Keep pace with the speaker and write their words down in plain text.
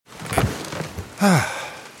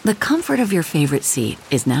The comfort of your favorite seat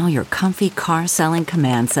is now your comfy car selling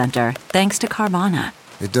command center, thanks to Carvana.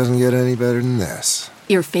 It doesn't get any better than this.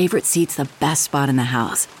 Your favorite seat's the best spot in the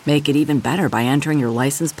house. Make it even better by entering your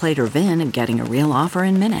license plate or VIN and getting a real offer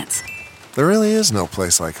in minutes. There really is no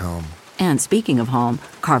place like home. And speaking of home,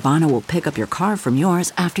 Carvana will pick up your car from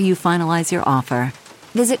yours after you finalize your offer.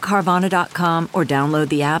 Visit Carvana.com or download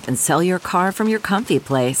the app and sell your car from your comfy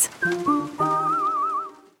place.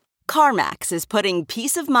 CarMax is putting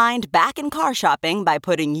peace of mind back in car shopping by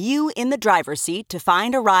putting you in the driver's seat to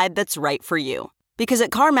find a ride that's right for you. Because at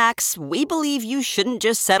CarMax, we believe you shouldn't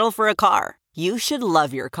just settle for a car. You should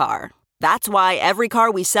love your car. That's why every car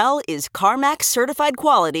we sell is CarMax certified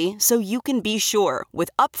quality, so you can be sure with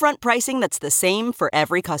upfront pricing that's the same for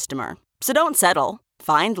every customer. So don't settle.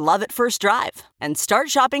 Find love at first drive and start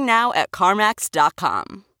shopping now at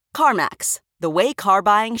CarMax.com. CarMax, the way car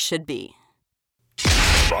buying should be.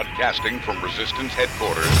 Broadcasting from Resistance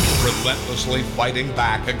headquarters, relentlessly fighting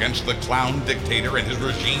back against the clown dictator and his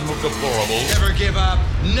regime of deplorables. Never give up,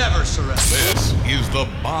 never surrender. This is the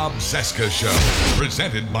Bob Cesca Show,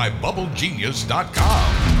 presented by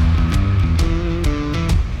BubbleGenius.com.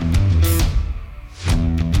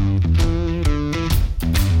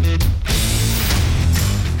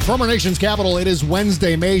 From our nation's capital, it is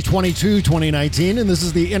Wednesday, May 22, 2019, and this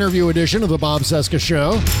is the interview edition of the Bob Cesca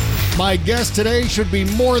Show. My guest today should be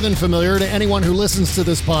more than familiar to anyone who listens to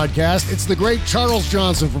this podcast. It's the great Charles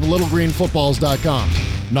Johnson from LittleGreenFootballs.com.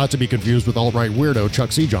 Not to be confused with alt-right weirdo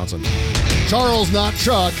Chuck C. Johnson. Charles, not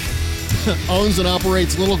Chuck, owns and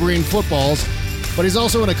operates Little Green Footballs, but he's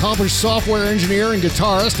also an accomplished software engineer and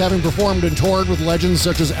guitarist, having performed and toured with legends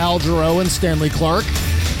such as Al Jarreau and Stanley Clarke.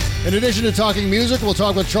 In addition to talking music, we'll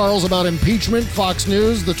talk with Charles about impeachment, Fox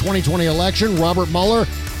News, the 2020 election, Robert Mueller,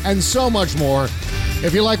 and so much more.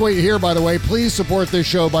 If you like what you hear, by the way, please support this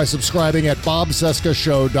show by subscribing at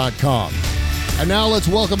BobCescaShow.com. And now let's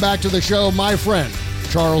welcome back to the show my friend,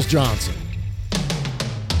 Charles Johnson.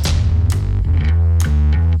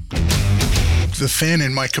 The fan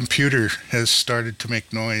in my computer has started to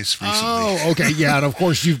make noise recently. Oh, okay. Yeah, and of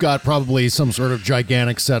course you've got probably some sort of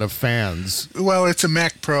gigantic set of fans. Well, it's a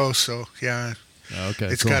Mac Pro, so yeah. Okay,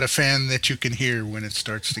 it's got a fan that you can hear when it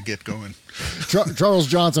starts to get going. Charles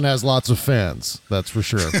Johnson has lots of fans, that's for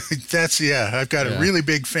sure. I've got a really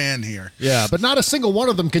big fan here. Yeah, but not a single one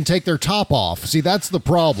of them can take their top off. See, that's the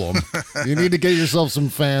problem. You need to get yourself some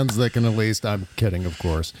fans that can at least, I'm kidding, of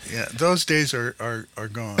course. Yeah, those days are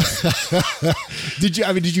gone. Did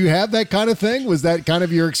you have that kind of thing? Was that kind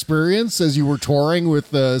of your experience as you were touring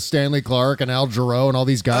with Stanley Clarke and Al Jarreau and all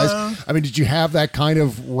these guys? Did you have that kind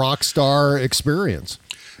of rock star experience?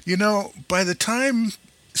 You know, by the time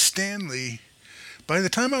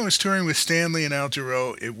I was touring with Stanley and Al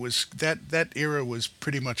Jarreau, it was that era was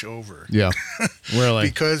pretty much over. Yeah, really.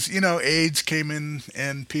 Because, AIDS came in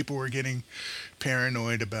and people were getting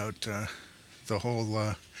paranoid about the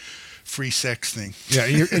whole free sex thing. Yeah,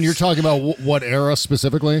 and you're talking about what era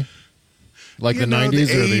specifically? Like the 90s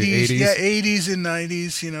or the 80s? Yeah, 80s and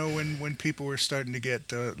 90s, when people were starting to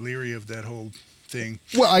get leery of that whole thing.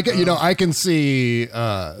 Well, I can see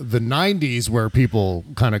the 90s where people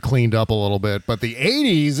kind of cleaned up a little bit, but the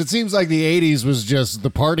 80s, it seems like the 80s was just the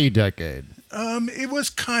party decade. It was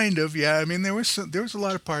kind of, yeah. There was a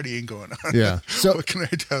lot of partying going on. Yeah. So what can I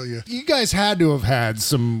tell you? You guys had to have had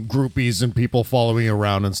some groupies and people following you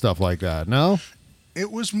around and stuff like that, no?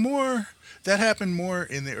 It was more, that happened more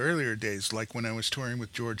in the earlier days, like when I was touring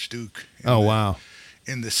with George Duke. Wow.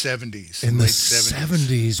 In the 70s. In the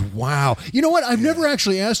 70s. Wow. You know what? I've never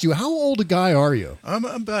actually asked you, how old a guy are you? I'm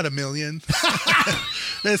about 1 million.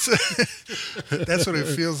 That's what it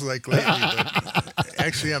feels like lately. But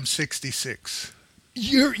actually, I'm 66.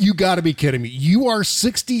 You got to be kidding me. You are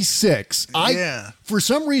 66. Yeah. For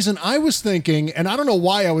some reason, I was thinking, and I don't know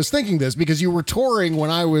why I was thinking this, because you were touring when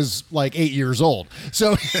I was like 8 years old.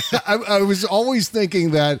 So I was always thinking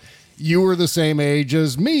that you were the same age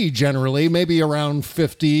as me, generally, maybe around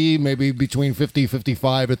 50, maybe between 50,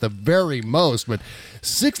 55 at the very most, but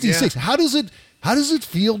 66. Yeah. How does it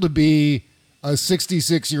feel to be a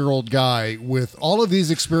 66-year-old guy with all of these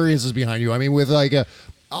experiences behind you? With like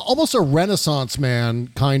almost a Renaissance man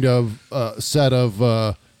kind of set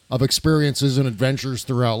of experiences and adventures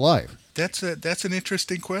throughout life. That's an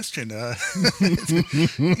interesting question.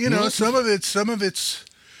 Some of it's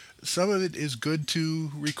some of it is good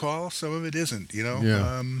to recall, some of it isn't, you know.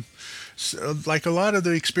 Yeah. So, like a lot of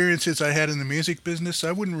the experiences I had in the music business,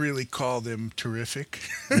 I wouldn't really call them terrific.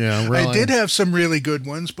 Yeah, really. I did have some really good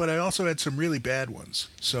ones, but I also had some really bad ones.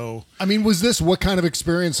 So, I mean, what kind of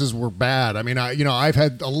experiences were bad? I mean, I've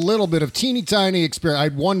had a little bit of teeny tiny experience. I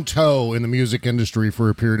had one toe in the music industry for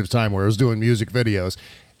a period of time where I was doing music videos.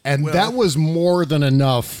 And that was more than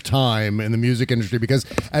enough time in the music industry, because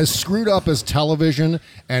as screwed up as television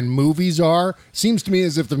and movies are, seems to me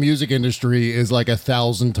as if the music industry is like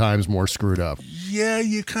 1,000 times more screwed up. yeah,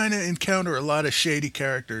 you kind of encounter a lot of shady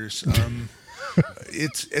characters.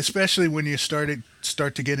 It's especially when you start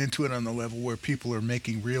to get into it on the level where people are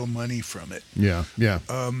making real money from it. Yeah, yeah.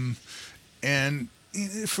 And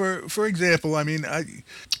for example, I mean,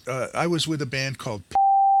 I was with a band called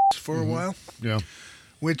for a while. Yeah.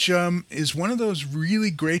 Which is one of those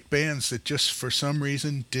really great bands that just for some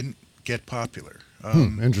reason didn't get popular.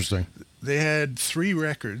 Interesting. They had 3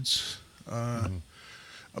 records.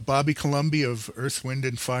 Bobby Colomby of Earth, Wind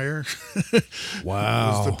and Fire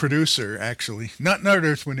Wow. was the producer, actually. Not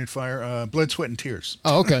Earth, Wind and Fire, Blood, Sweat and Tears.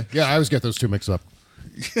 Oh, okay. Yeah, I always get those two mixed up.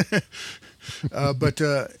 But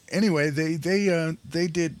anyway, they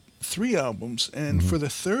did 3 albums, and for the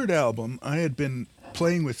 3rd album, I had been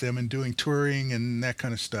playing with them and doing touring and that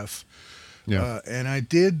kind of stuff. Yeah. And I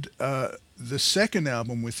did the 2nd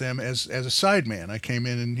album with them as a sideman. I came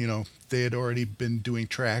in and, they had already been doing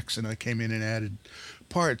tracks, and I came in and added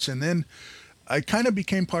parts. And then I kind of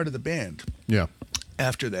became part of the band. Yeah.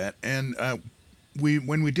 After that. And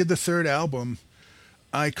when we did the 3rd album,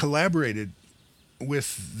 I collaborated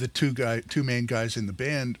with the two main guys in the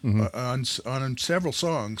band on several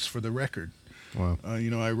songs for the record. Wow.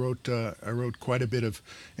 I wrote quite a bit of.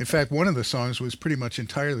 In fact, one of the songs was pretty much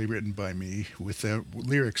entirely written by me with the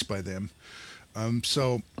lyrics by them.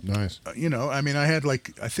 So nice. I mean, I had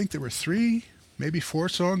I think there were 3, maybe 4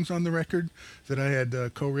 songs on the record that I had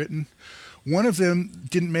co-written. One of them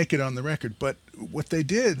didn't make it on the record, but what they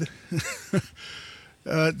did,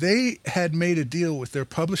 they had made a deal with their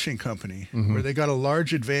publishing company where they got a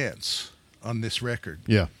large advance on this record.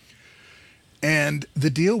 Yeah. And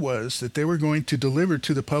the deal was that they were going to deliver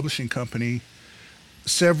to the publishing company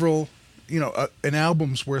several, an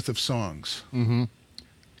album's worth of songs,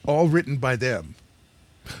 all written by them.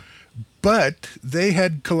 But they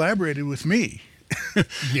had collaborated with me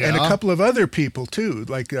and a couple of other people too,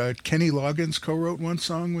 like Kenny Loggins co-wrote one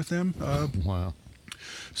song with them. Wow.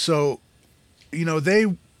 So, they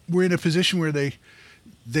were in a position where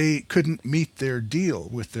they couldn't meet their deal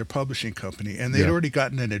with their publishing company, and they'd already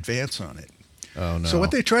gotten an advance on it. Oh, no. So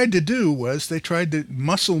what they tried to do was they tried to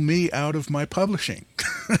muscle me out of my publishing.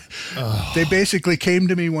 They basically came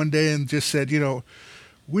to me one day and just said,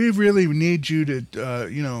 we really need you to,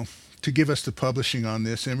 to give us the publishing on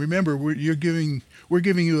this. And remember, we're giving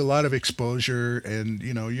you a lot of exposure, and,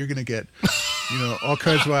 you're going to get, all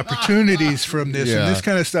kinds of opportunities from this and this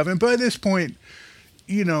kind of stuff. And by this point,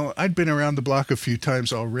 I'd been around the block a few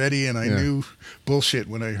times already, and I knew bullshit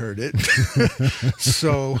when I heard it.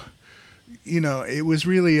 So, it was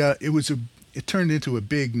really, it turned into a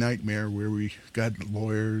big nightmare where we got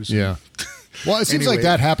lawyers. Yeah. Well, it seems like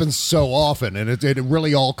that happens so often, and it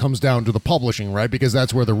really all comes down to the publishing, right? Because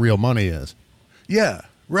that's where the real money is. Yeah,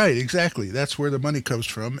 right, exactly. That's where the money comes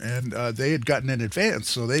from, and they had gotten an advance,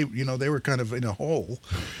 so they were kind of in a hole,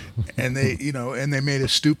 and they made a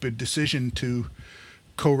stupid decision to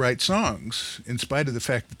co-write songs in spite of the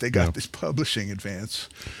fact that they got this publishing advance.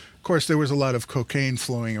 Of course, there was a lot of cocaine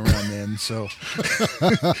flowing around then, so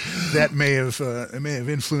that may have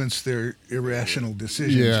influenced their irrational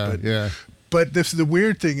decisions. But the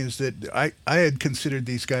weird thing is that I had considered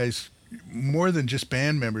these guys more than just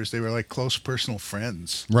band members. They were like close personal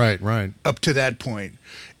friends. Right. Up to that point.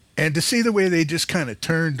 And to see the way they just kind of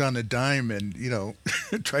turned on a dime and,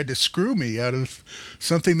 tried to screw me out of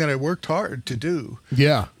something that I worked hard to do.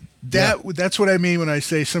 Yeah. That's what I mean when I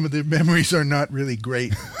say some of the memories are not really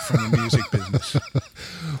great from the music business.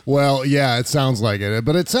 Well, yeah, it sounds like it,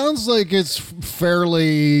 but it sounds like it's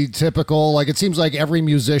fairly typical. Like, it seems like every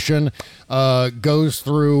musician goes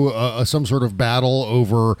through some sort of battle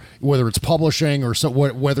over whether it's publishing or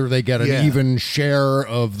whether they get an even share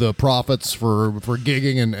of the profits for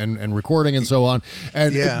gigging and recording and so on.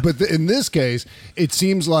 And but in this case, it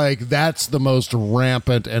seems like that's the most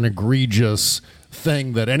rampant and egregious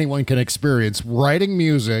thing that anyone can experience: writing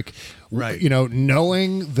music Right. You know,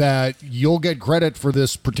 knowing that you'll get credit for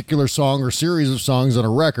this particular song or series of songs on a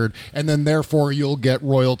record, and then therefore you'll get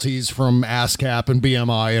royalties from ASCAP and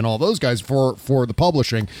BMI and all those guys for the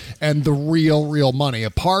publishing and the real money,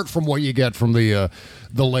 apart from what you get from the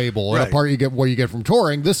label, Right. and apart you get what you get from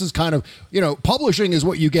touring. This is kind of, you know, publishing is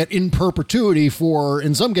what you get in perpetuity for,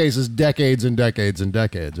 in some cases, decades and decades and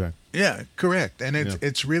decades. Right? Yeah, correct. And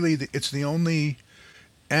it's really it's the only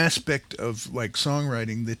aspect of like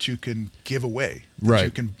songwriting that you can give away, that Right.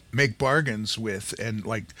 you can make bargains with, and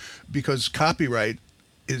like, because copyright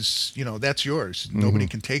is, you know, that's yours. Nobody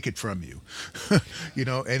can take it from you. You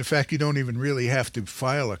know, and in fact, you don't even really have to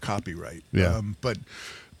file a copyright. Yeah.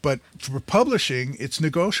 But for publishing, it's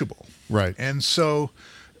negotiable. Right. And so,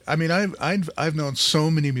 I mean, I've known so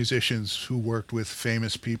many musicians who worked with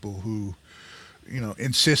famous people who, you know,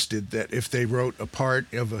 insisted that if they wrote a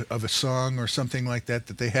part of a song or something like that,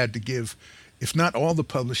 that they had to give, if not all the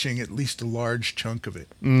publishing, at least a large chunk of it.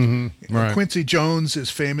 Mm-hmm. You know, Right. Quincy Jones is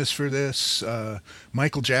famous for this.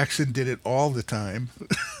 Michael Jackson did it all the time.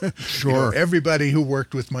 Sure. You know, everybody who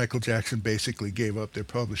worked with Michael Jackson basically gave up their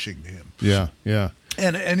publishing to him. Yeah. Yeah.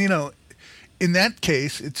 And you know, in that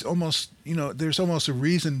case, it's almost, you know, there's almost a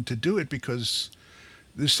reason to do it because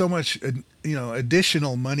there's so much, you know,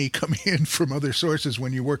 additional money coming in from other sources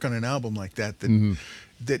when you work on an album like that,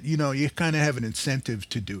 that you know, you kind of have an incentive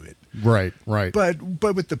to do it. Right. Right. But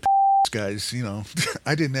with the guys, you know,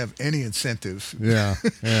 I didn't have any incentive Yeah.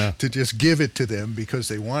 Yeah. to just give it to them because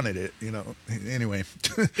they wanted it, you know. Anyway.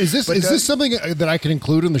 Is this something that I can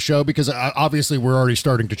include in the show? Because obviously we're already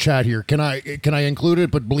starting to chat here. Can I include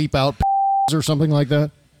it but bleep out or something like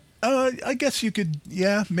that? I guess you could,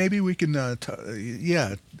 yeah, maybe we can,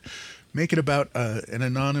 make it about an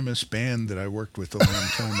anonymous band that I worked with a long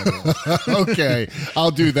time ago. Okay,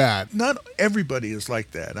 I'll do that. Not everybody is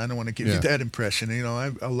like that. I don't want to give you that impression. You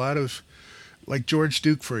know, a lot of, like George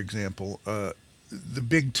Duke, for example, the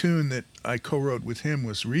big tune that I co-wrote with him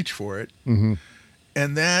was Reach For It. Mm-hmm.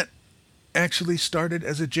 And that actually started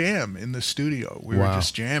as a jam in the studio. We were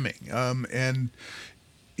just jamming. And,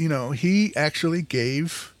 you know, he actually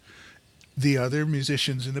gave the other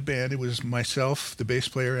musicians in the band, it was myself, the bass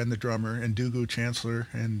player and the drummer, and Dugu Chancellor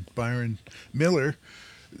and Byron Miller,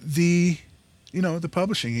 the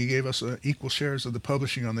publishing. He gave us equal shares of the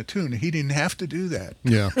publishing on the tune. He didn't have to do that.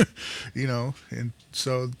 Yeah. You know, and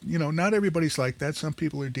so, you know, not everybody's like that. Some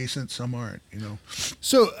people are decent, some aren't, you know.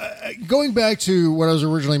 So going back to what I was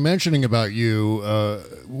originally mentioning about you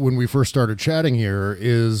when we first started chatting here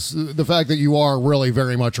is the fact that you are really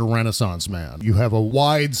very much a Renaissance man. You have a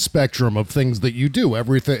wide spectrum of things that you do,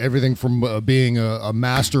 everything from being a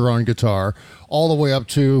master on guitar all the way up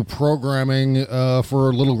to programming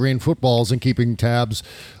for Little Green Footballs and keeping tabs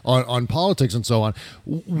on politics and so on.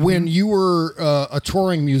 When you were a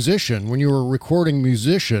touring musician, when you were a recording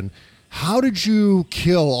musician, how did you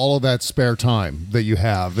kill all of that spare time that you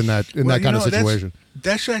have in that kind of situation?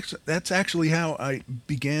 That's actually how I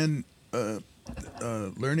began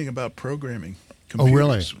learning about programming Oh,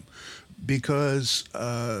 computers. really? Because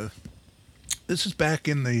this is back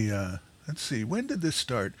in the let's see, when did this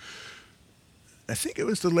start? I think it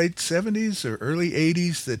was the late 70s or early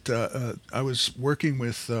 80s that I was working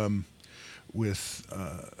with Al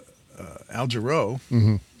Jarreau.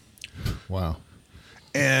 Mm-hmm. Wow.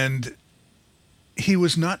 And he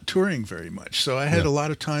was not touring very much. So I had a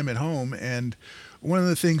lot of time at home. And one of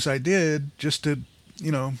the things I did just to,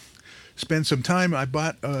 you know, spend some time, I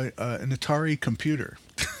bought an Atari computer.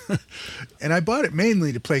 And I bought it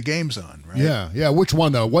mainly to play games on, right? Yeah, yeah. Which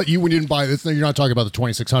one though? What you didn't buy this? You're not talking about the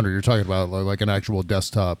 2600. You're talking about like an actual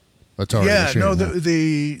desktop Atari machine. No,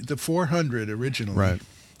 the 400 originally, right?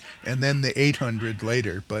 And then the 800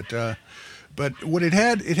 later. But what it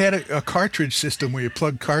had a cartridge system where you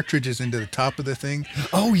plug cartridges into the top of the thing.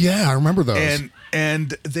 Oh yeah, I remember those. And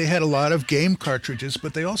they had a lot of game cartridges,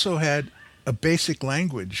 but they also had a basic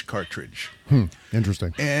language cartridge.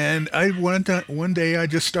 Interesting. And one day I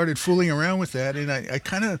just started fooling around with that, and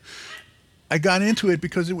I got into it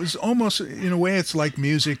because it was almost, in a way, it's like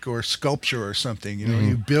music or sculpture or something. You know,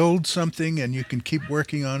 you build something and you can keep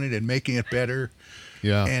working on it and making it better.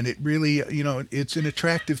 Yeah. And it really, you know, it's an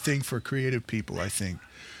attractive thing for creative people, I think.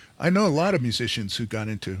 I know a lot of musicians who got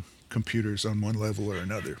into computers on one level or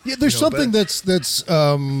another. Yeah, there's something that's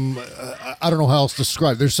I don't know how else to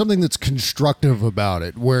describe. There's something that's constructive about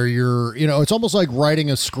it, where you're, you know, it's almost like writing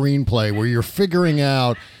a screenplay where you're figuring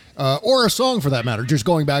out or a song for that matter. Just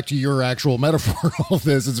going back to your actual metaphor of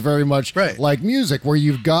this, it's very much like music, where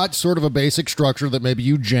you've got sort of a basic structure that maybe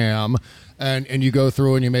you jam, and you go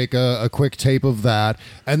through and you make a quick tape of that,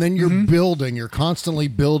 and then you're building. You're constantly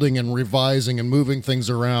building and revising and moving things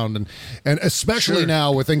around, and especially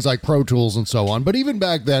now with things like Pro Tools and so on. But even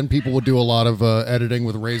back then, people would do a lot of editing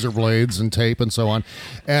with razor blades and tape and so on,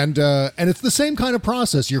 and it's the same kind of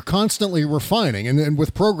process. You're constantly refining, and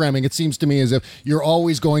with programming, it seems to me as if you're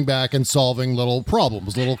always going back and solving little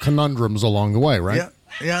problems, little conundrums along the way, right?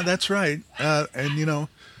 Yeah, that's right. And you know.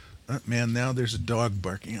 Man, now there's a dog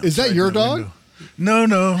barking outside. Is that your dog? Window.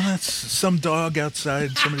 No, that's some dog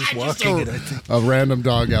outside. Somebody's walking it, I think. A random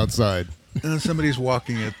dog outside. Somebody's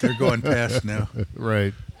walking it. They're going past now.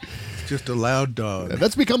 Right. It's just a loud dog.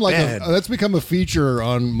 That's become that's become a feature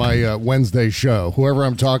on my Wednesday show. Whoever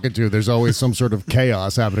I'm talking to, there's always some sort of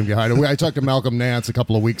chaos happening behind it. I talked to Malcolm Nance a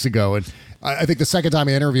couple of weeks ago, and I think the second time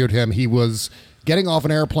I interviewed him, he was getting off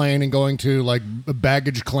an airplane and going to like a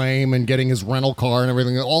baggage claim and getting his rental car and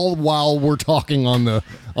everything, all while we're talking on the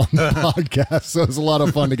podcast. So it's a lot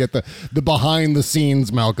of fun to get the behind the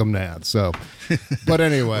scenes Malcolm Nance. So, but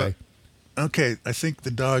anyway. Okay, I think the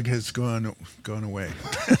dog has gone away.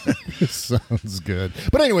 Sounds good.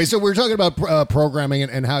 But anyway, so we're talking about programming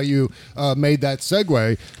and how you made that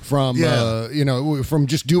segue from from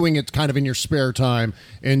just doing it kind of in your spare time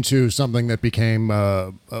into something that became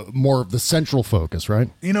more of the central focus, right?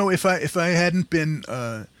 You know, if I hadn't been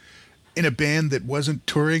in a band that wasn't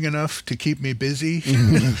touring enough to keep me busy,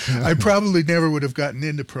 I probably never would have gotten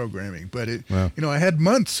into programming. But I had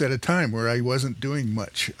months at a time where I wasn't doing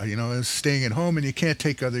much. I was staying at home, and you can't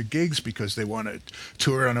take other gigs because they want to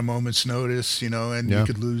tour on a moment's notice, and you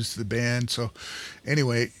could lose the band. So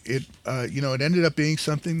anyway, it ended up being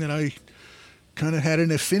something that I kind of had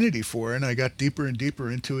an affinity for, and I got deeper and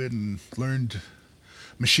deeper into it and learned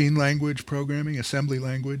machine language programming, assembly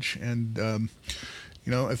language, and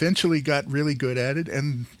eventually got really good at it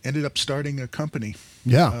and ended up starting a company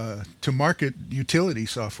to market utility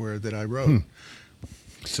software that I wrote.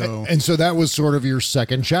 So that was sort of your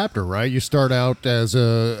second chapter, right? You start out as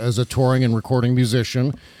a touring and recording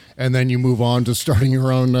musician, and then you move on to starting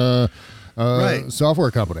your own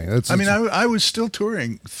software company. I was still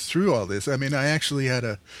touring through all this. I mean, I actually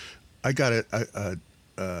I got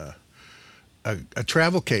a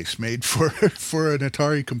travel case made for an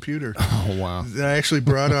Atari computer. Oh, wow. That I actually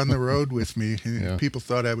brought on the road with me. People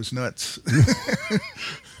thought I was nuts.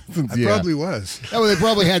 I probably was. Well, they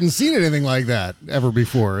probably hadn't seen anything like that ever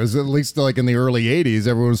before. At least like in the early 80s,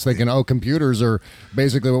 everyone was thinking, computers are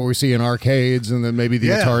basically what we see in arcades, and then maybe the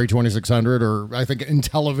Atari 2600, or I think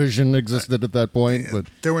Intellivision existed at that point. But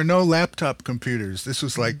there were no laptop computers. This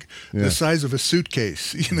was like the size of a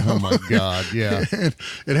suitcase. Oh, my God, yeah.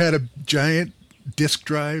 It had a giant disk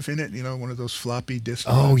drive in it, one of those floppy disk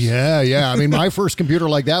drives. Oh, yeah. I mean, my first computer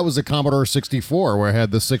like that was a Commodore 64, where I had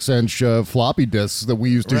the 6-inch floppy disks that we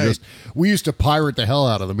used to pirate the hell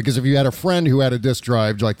out of them, because if you had a friend who had a disk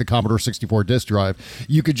drive, like the Commodore 64 disk drive,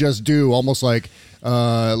 you could just do almost like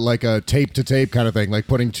a tape-to-tape kind of thing, like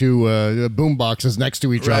putting two boom boxes next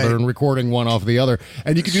to each other and recording one off the other.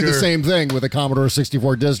 And you could do the same thing with a Commodore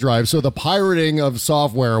 64 disk drive. So the pirating of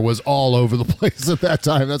software was all over the place at that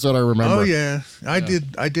time. That's what I remember. Oh, yeah. I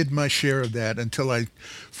did my share of that until I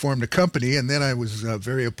formed a company, and then I was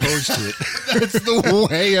very opposed to it. That's the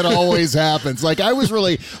way it always happens. Like, I was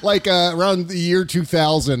really, around the year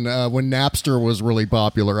 2000, when Napster was really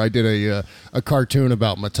popular, I did a cartoon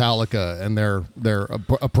about Metallica and their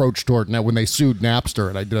approach toward, now when they sued Napster,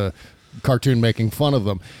 and I did a cartoon making fun of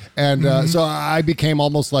them. And so I became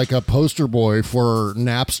almost like a poster boy for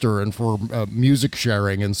Napster and for music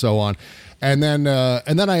sharing and so on. And then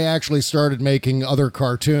I actually started making other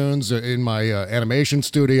cartoons in my animation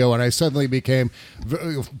studio, and I suddenly became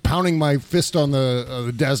pounding my fist on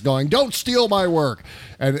the desk, going, "Don't steal my work!"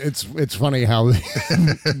 And it's funny how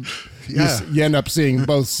you end up seeing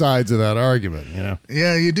both sides of that argument,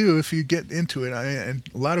 Yeah, you do if you get into it. And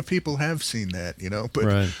a lot of people have seen that,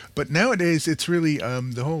 But nowadays it's really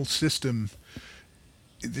the whole system.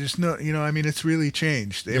 There's no, it's really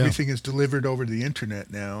changed. Everything is delivered over the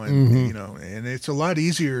internet now, and and it's a lot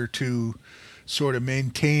easier to sort of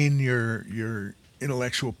maintain your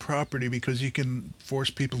intellectual property, because you can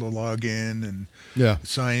force people to log in and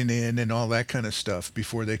sign in and all that kind of stuff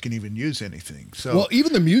before they can even use anything. So, well,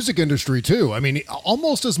 even the music industry too. I mean,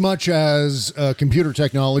 almost as much as computer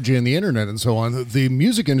technology and the internet and so on, the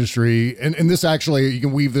music industry, and this actually, you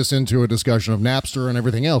can weave this into a discussion of Napster and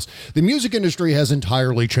everything else. The music industry has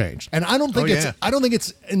entirely changed, and I don't think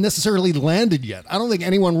it's necessarily landed yet. I don't think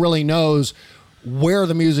anyone really knows where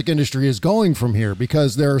the music industry is going from here,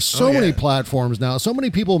 because there are so many platforms now, so many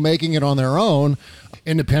people making it on their own.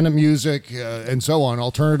 Independent music and so on,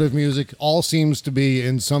 alternative music, all seems to be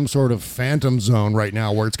in some sort of phantom zone right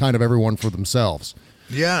now where it's kind of everyone for themselves.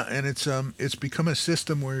 Yeah, and it's become a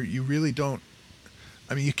system where you really don't,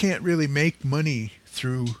 I mean, you can't really make money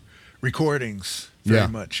through recordings very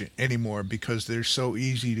much anymore because they're so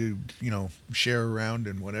easy to, share around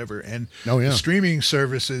and whatever. And the streaming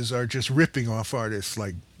services are just ripping off artists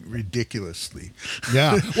like ridiculously.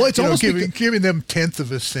 Yeah. Well, it's almost giving them 1/10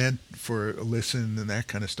 of a cent for a listen and that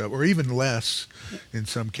kind of stuff, or even less in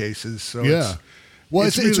some cases. So yeah. Well,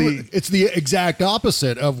 it's the exact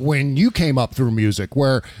opposite of when you came up through music,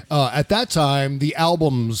 where at that time the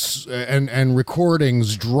albums and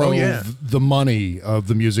recordings drove the money of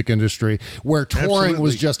the music industry, where touring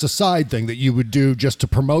was just a side thing that you would do just to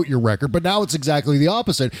promote your record. But now it's exactly the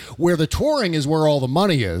opposite, where the touring is where all the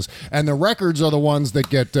money is, and the records are the ones that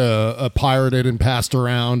get pirated and passed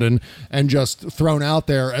around and just thrown out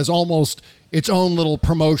there as almost its own little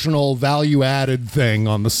promotional value-added thing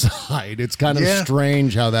on the side. It's kind of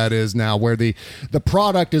strange how that is now, where the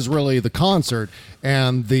product is really the concert,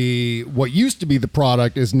 and what used to be the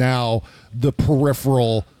product is now the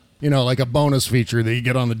peripheral, like a bonus feature that you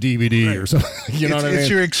get on the DVD or something. What I mean?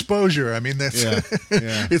 It's your exposure. I mean, that's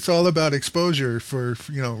it's all about exposure for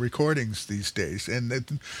recordings these days, and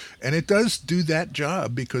it does do that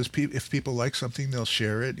job because if people like something, they'll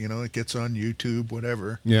share it. It gets on YouTube,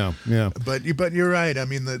 whatever. Yeah. But you're right. I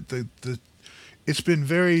mean, the it's been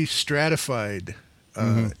very stratified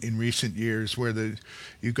in recent years, where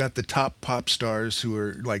you've got the top pop stars who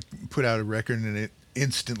are like put out a record and it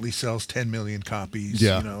instantly sells 10 million copies,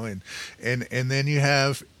 and then you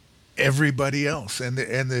have everybody else, and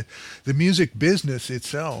the music business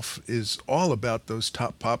itself is all about those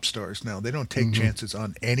top pop stars now. They don't take chances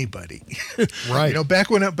on anybody. Right. Back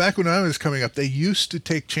when I was coming up, they used to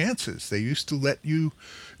take chances. They used to let you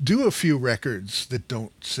do a few records that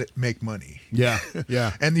don't make money. Yeah.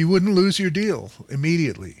 And you wouldn't lose your deal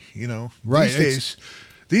immediately, Right.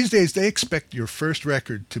 These days they expect your first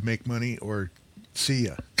record to make money or see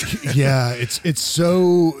ya. Yeah, it's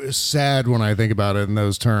so sad when I think about it in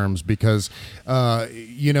those terms, because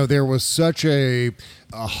there was such a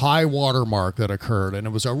high watermark that occurred, and it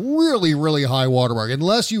was a really, really high watermark.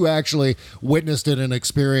 Unless you actually witnessed it and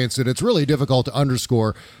experienced it, it's really difficult to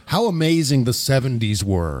underscore how amazing the 70s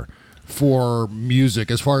were for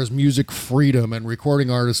music, as far as music freedom and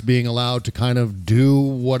recording artists being allowed to kind of do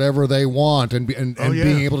whatever they want and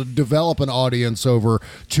being able to develop an audience over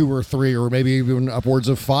 2 or 3 or maybe even upwards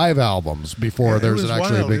of 5 albums before there's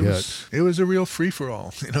actually a big hit. It was a real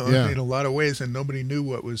free-for-all, in a lot of ways, and nobody knew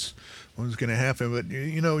what was going to happen. But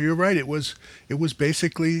you're right. It was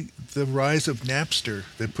basically the rise of Napster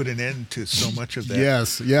that put an end to so much of that.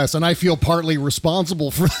 Yes, and I feel partly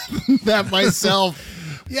responsible for that myself.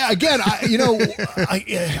 Yeah, again, I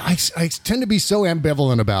tend to be so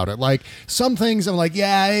ambivalent about it. Like, some things I'm like,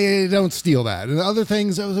 don't steal that, and other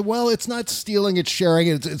things I was like, well, it's not stealing, it's sharing.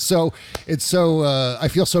 It's so I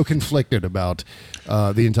feel so conflicted about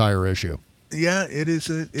the entire issue. Yeah, it is.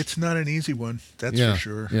 It's not an easy one. That's for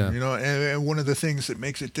sure. Yeah. And one of the things that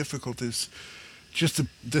makes it difficult is just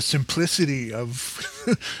the simplicity of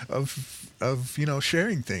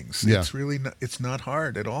sharing things. Yeah. It's really it's not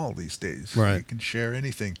hard at all these days. Right. You can share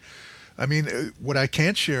anything. I mean, what I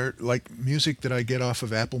can't share, like music that I get off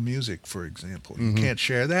of Apple Music, for example, you can't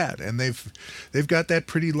share that, and they've got that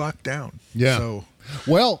pretty locked down. Yeah. So,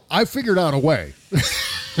 well, I figured out a way.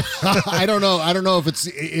 I don't know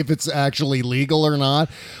if it's actually legal or not,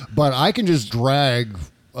 but I can just drag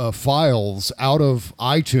files out of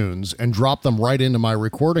iTunes and drop them right into my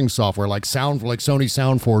recording software, like Sony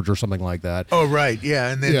SoundForge or something like that. Oh, right, yeah,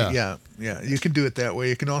 and then you can do it that way.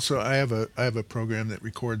 You can also, I have a program that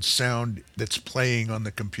records sound that's playing on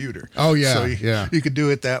the computer. Oh yeah, so you could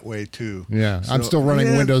do it that way too. Yeah, so, I'm still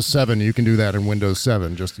running Windows 7. You can do that in Windows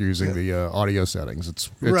 7 just using the audio settings. It's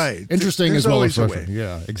right. Interesting There's as well as as frustrating.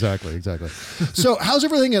 Yeah, exactly. So how's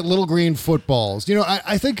everything at Little Green Footballs?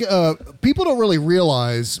 I think people don't really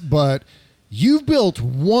realize, but you've built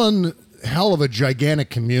one hell of a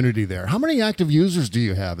gigantic community there. How many active users do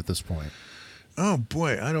you have at this point? Oh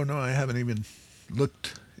boy, I don't know. I haven't even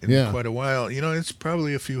looked in quite a while. It's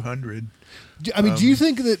probably a few hundred. I mean, do you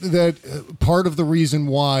think that part of the reason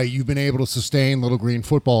why you've been able to sustain Little Green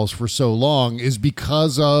Footballs for so long is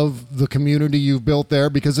because of the community you've built there?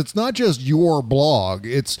 Because it's not just your blog;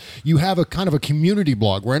 you have a kind of a community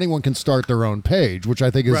blog where anyone can start their own page, which I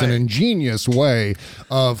think is an ingenious way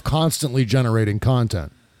of constantly generating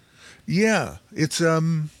content. Yeah, it's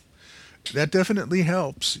that definitely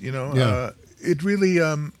helps. it really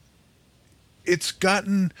it's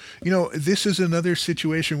gotten, this is another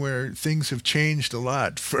situation where things have changed a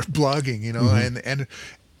lot for blogging,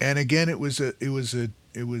 and again, it was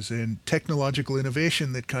a technological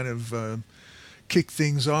innovation that kind of kicked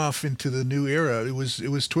things off into the new era. It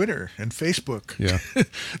was Twitter and Facebook,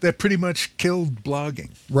 that pretty much killed blogging.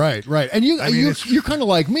 Right. And you're kind of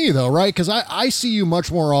like me though, right? Because I see you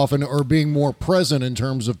much more often, or being more present in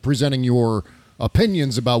terms of presenting your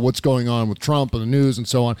opinions about what's going on with Trump and the news and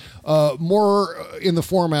so on, more in the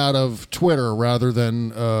format of Twitter rather than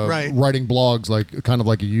writing blogs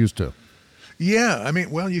like you used to. Yeah, I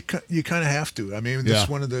mean, well, you kind of have to. I mean, this is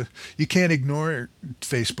one of the, you can't ignore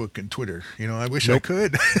Facebook and Twitter. I wish I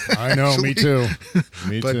could. I know, me too.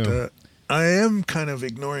 But I am kind of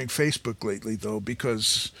ignoring Facebook lately, though,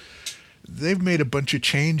 because they've made a bunch of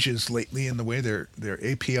changes lately in the way their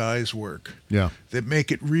APIs work. Yeah, that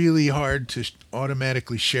make it really hard to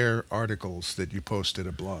automatically share articles that you post at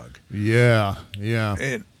a blog. Yeah.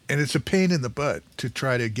 And it's a pain in the butt to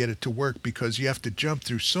try to get it to work, because you have to jump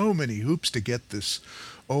through so many hoops to get this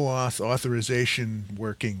OAuth authorization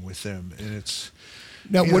working with them. And it's...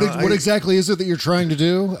 Now, what exactly is it that you're trying to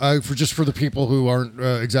do? For the people who aren't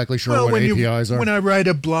exactly sure what APIs are? When I write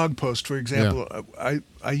a blog post, for example,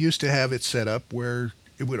 I used to have it set up where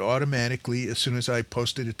it would automatically, as soon as I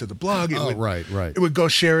posted it to the blog, it would go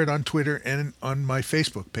share it on Twitter and on my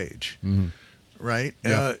Facebook page. Mm-hmm. Right?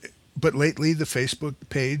 Yeah. But lately, the Facebook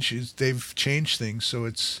page they've changed things, so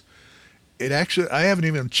it actually, I haven't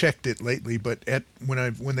even checked it lately, but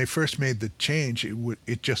when they first made the change,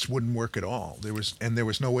 it just wouldn't work at all. There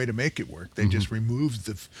was no way to make it work. They just removed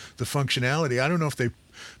the functionality. I don't know if they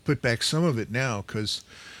put back some of it now, because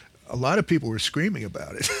a lot of people were screaming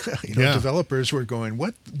about it. Developers were going,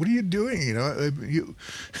 "What are you doing?"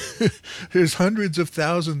 There's hundreds of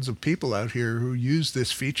thousands of people out here who use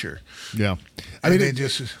this feature. Yeah, I mean,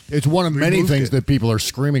 it's one of many things that people are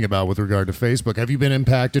screaming about with regard to Facebook. Have you been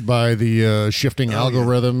impacted by the shifting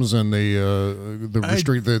algorithms and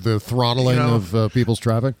the throttling of people's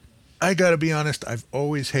traffic? I got to be honest, I've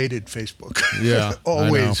always hated Facebook. Yeah,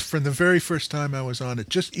 always. From the very first time I was on it,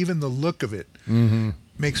 just even the look of it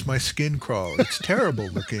makes my skin crawl. It's terrible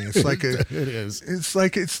looking. It's like it is. It's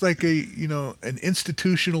like a an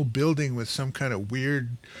institutional building with some kind of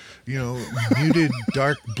weird, muted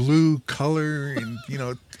dark blue color, and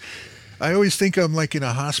I always think I'm like in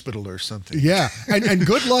a hospital or something. Yeah, and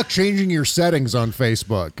good luck changing your settings on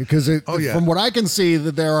Facebook, because from what I can see,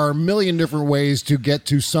 that there are a million different ways to get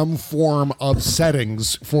to some form of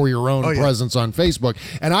settings for your own presence on Facebook,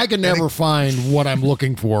 and I can never find what I'm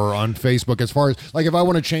looking for on Facebook, as far as, like, if I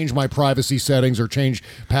want to change my privacy settings or change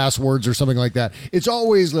passwords or something like that. It's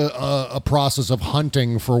always a process of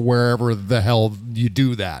hunting for wherever the hell you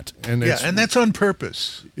do that. And that's on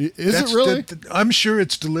purpose. Is it really? I'm sure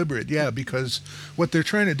it's deliberate, because what they're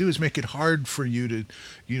trying to do is make it hard for you to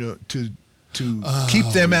keep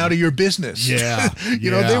them out of your business. Yeah.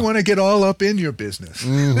 They want to get all up in your business.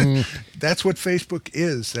 Mm-hmm. That's what Facebook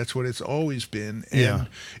is. That's what it's always been. And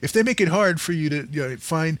if they make it hard for you to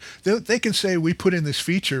find, they can say, we put in this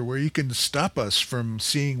feature where you can stop us from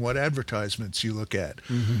seeing what advertisements you look at.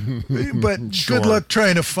 But good luck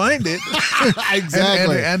trying to find it.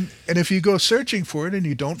 Exactly. And if you go searching for it and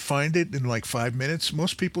you don't find it in like 5 minutes,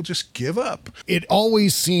 most people just give up. It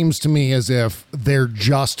always seems to me as if they're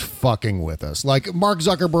just fucking with us. Like, Mark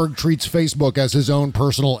Zuckerberg treats Facebook as his own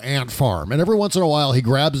personal ant farm, and every once in a while he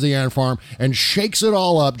grabs the ant farm and shakes it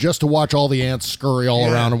all up just to watch all the ants scurry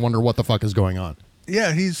all around and wonder what the fuck is going on.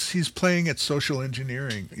 Yeah, he's playing at social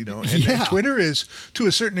engineering, and Twitter is, to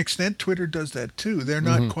a certain extent, Twitter does that too. They're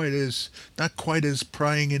not quite as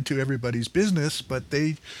prying into everybody's business, but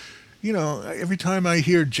they, every time I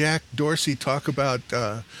hear Jack Dorsey talk about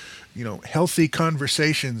healthy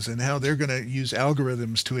conversations and how they're going to use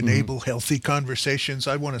algorithms to enable healthy conversations,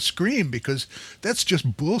 I want to scream, because that's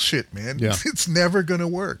just bullshit, man. Yeah. It's never going to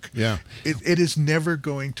work. Yeah. It is never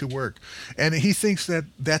going to work. And he thinks that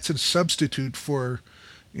that's a substitute for,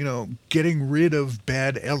 getting rid of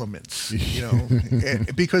bad elements,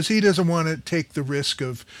 because he doesn't want to take the risk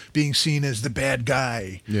of being seen as the bad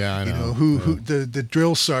guy. Yeah, I know. Who the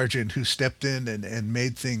drill sergeant who stepped in and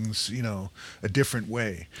made things, a different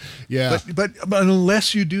way. Yeah. But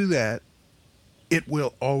unless you do that, it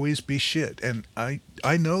will always be shit. And I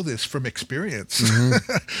know this from experience,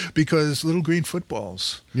 because Little Green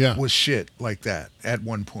Footballs was shit like that at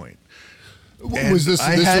one point. And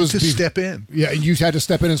I had to step in. Yeah, you had to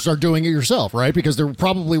step in and start doing it yourself, right? Because there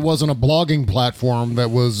probably wasn't a blogging platform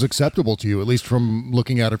that was acceptable to you, at least from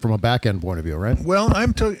looking at it from a back-end point of view, right? Well,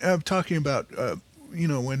 I'm talking about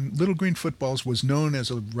when Little Green Footballs was known as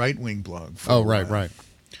a right-wing blog. For a right, while. right.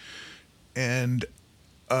 And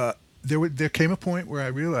there came a point where I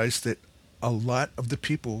realized that a lot of the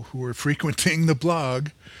people who were frequenting the blog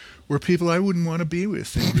were people I wouldn't want to be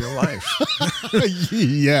with in real life.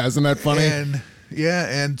 Yeah, isn't that funny?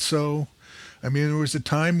 And so, I mean, there was a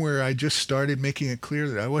time where I just started making it clear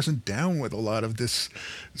that I wasn't down with a lot of this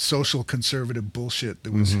social conservative bullshit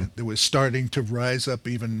that was starting to rise up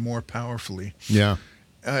even more powerfully. Yeah.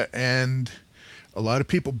 And a lot of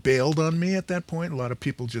people bailed on me at that point. A lot of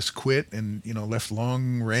people just quit and, left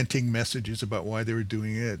long ranting messages about why they were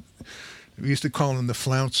doing it. We used to call them the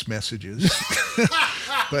flounce messages.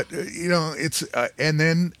 But it's and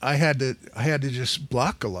then I had to just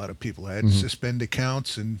block a lot of people. I had to suspend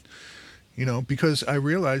accounts, and because I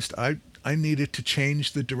realized I needed to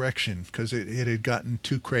change the direction because it had gotten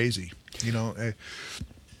too crazy.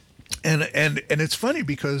 And it's funny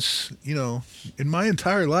because in my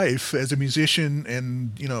entire life as a musician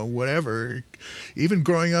and whatever, even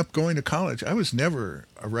growing up going to college, I was never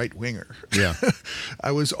a right winger. Yeah.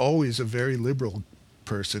 I was always a very liberal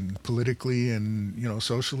person politically and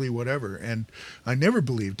socially, whatever, and I never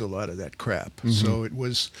believed a lot of that crap. So it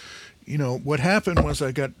was what happened was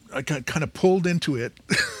I got kind of pulled into it.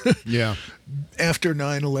 Yeah. After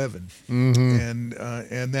 9/11.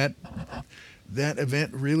 And that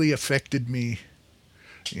event really affected me,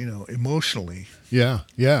 emotionally. Yeah.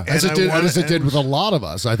 As it did with a lot of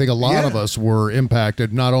us. I think a lot of us were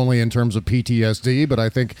impacted, not only in terms of PTSD, but I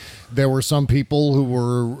think there were some people who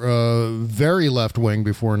were very left-wing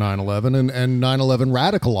before 9/11, and 9/11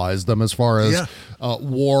 radicalized them as far as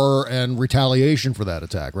war and retaliation for that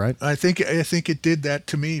attack, right? I think it did that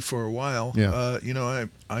to me for a while. Yeah.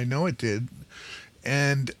 I know it did.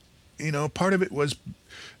 And, part of it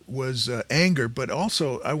was anger, but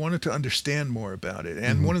also I wanted to understand more about it.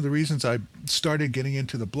 And one of the reasons I started getting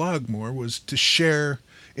into the blog more was to share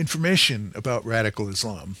information about radical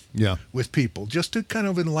Islam with people, just to kind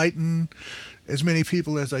of enlighten as many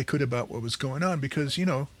people as I could about what was going on, because,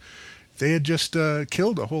 they had just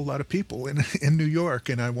killed a whole lot of people in New York,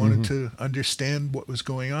 and I wanted to understand what was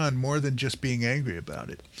going on more than just being angry about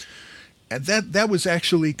it. And that was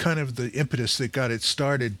actually kind of the impetus that got it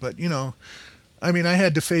started. But, I mean, I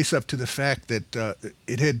had to face up to the fact that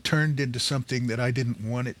it had turned into something that I didn't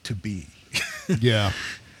want it to be. Yeah.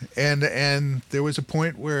 And there was a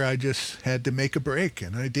point where I just had to make a break,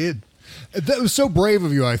 and I did. That was so brave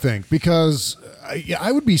of you, I think, because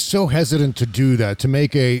I would be so hesitant to do that, to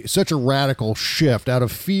make such a radical shift out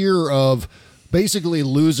of fear of basically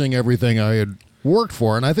losing everything I had worked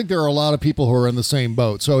for. And I think there are a lot of people who are in the same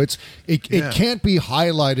boat. So it can't be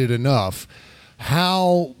highlighted enough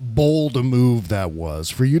how bold a move that was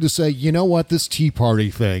for you to say, you know what, this Tea Party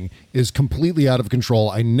thing is completely out of control.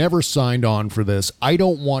 I never signed on for this. I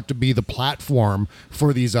don't want to be the platform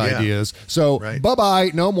for these ideas. So bye-bye,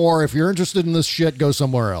 no more. If you're interested in this shit, go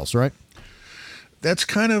somewhere else, right? That's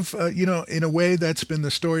kind of, in a way, that's been the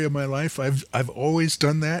story of my life. I've always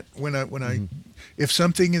done that if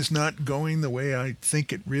something is not going the way I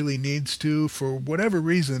think it really needs to, for whatever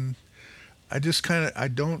reason, I just I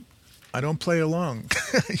don't play along.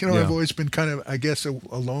 I've always been kind of, I guess, a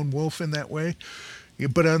lone wolf in that way.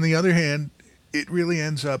 But on the other hand, it really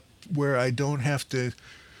ends up where I don't have to,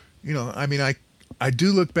 I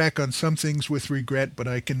do look back on some things with regret, but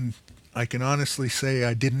I can honestly say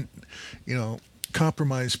I didn't,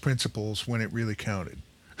 compromise principles when it really counted.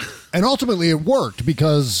 And ultimately it worked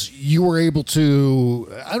because you were able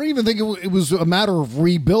to, I don't even think it was a matter of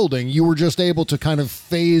rebuilding. You were just able to kind of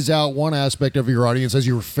phase out one aspect of your audience as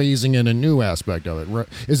you were phasing in a new aspect of it. Right?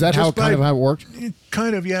 Is that how it worked?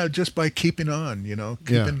 Kind of, yeah, just by keeping on,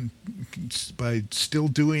 by still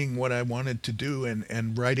doing what I wanted to do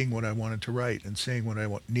and writing what I wanted to write and saying what I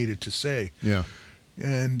needed to say. Yeah.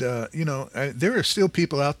 And, there are still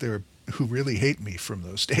people out there who really hate me from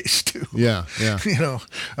those days too. Yeah.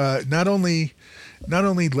 Not only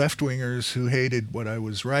left-wingers who hated what I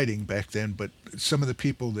was writing back then, but some of the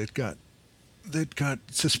people that got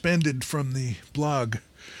suspended from the blog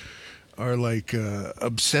are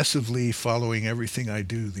obsessively following everything I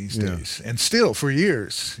do these days. And still for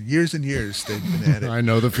years and years they've been at it. I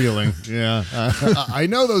know the feeling. Yeah. I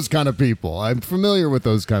know those kind of people. I'm familiar with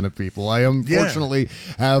those kind of people. I unfortunately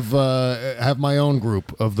have my own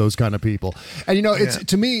group of those kind of people. And it's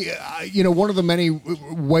to me, one of the many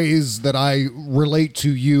ways that I relate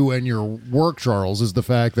to you and your work, Charles, is the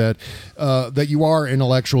fact that that you are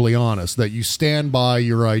intellectually honest, that you stand by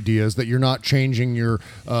your ideas, that you're not changing your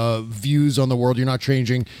views on the world. You're not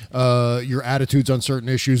changing your attitudes on certain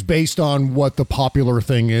issues based on what the popular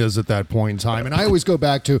thing is at that point in time. And I always go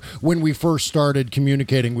back to when we first started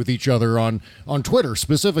communicating with each other on Twitter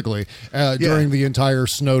specifically during the entire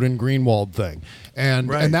Snowden-Greenwald thing. And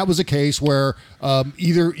that was a case where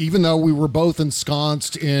even though we were both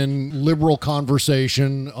ensconced in liberal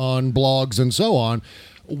conversation on blogs and so on,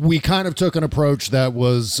 we kind of took an approach that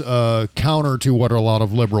was counter to what a lot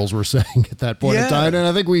of liberals were saying at that point in time. And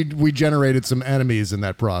I think we generated some enemies in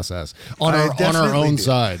that process on our own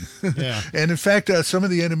side. Yeah. And in fact, some of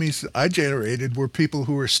the enemies I generated were people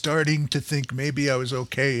who were starting to think maybe I was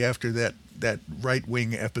okay after that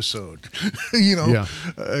right-wing episode, Yeah.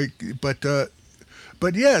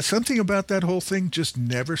 But yeah, something about that whole thing just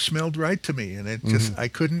never smelled right to me, and it just I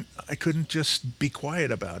couldn't just be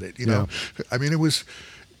quiet about it. You know, I mean,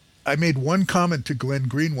 I made one comment to Glenn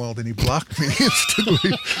Greenwald, and he blocked me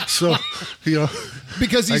instantly. So,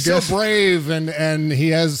 because he's so brave and he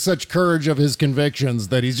has such courage of his convictions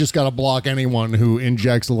that he's just got to block anyone who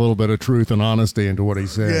injects a little bit of truth and honesty into what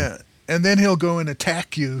he's saying. Yeah. And then he'll go and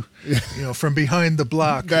attack you, from behind the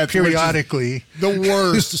block periodically. The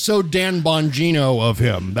worst. So Dan Bongino of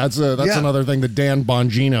him. That's another thing that Dan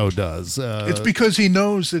Bongino does. It's because he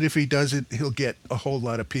knows that if he does it, he'll get a whole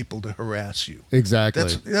lot of people to harass you. Exactly.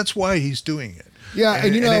 That's why he's doing it. Yeah,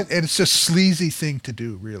 and it's a sleazy thing to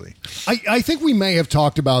do, really. I think we may have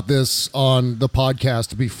talked about this on the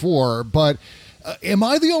podcast before, but am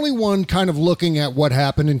I the only one kind of looking at what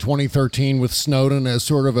happened in 2013 with Snowden as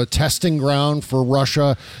sort of a testing ground for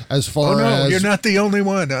Russia as far as... Oh, no, you're not the only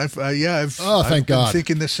one. I've thank God. been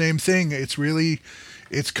thinking the same thing.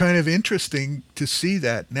 It's kind of interesting to see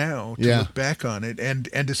that now, to look back on it, and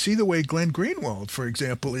to see the way Glenn Greenwald, for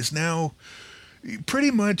example, is now pretty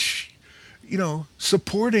much,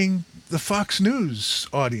 supporting the Fox News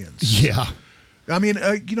audience. Yeah. I mean,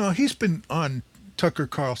 he's been on Tucker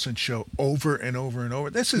Carlson show over and over and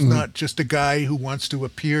over. This is not just a guy who wants to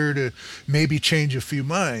appear to maybe change a few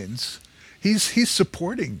minds. He's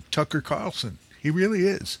supporting Tucker Carlson. He really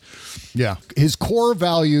is. Yeah. His core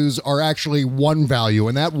values are actually one value,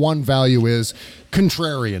 and that one value is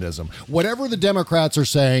contrarianism. Whatever the Democrats are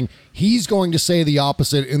saying, he's going to say the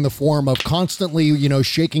opposite in the form of constantly,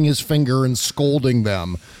 shaking his finger and scolding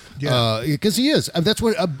them. Yeah. Because he is. That's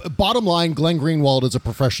what, bottom line, Glenn Greenwald is a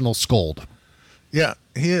professional scold. Yeah,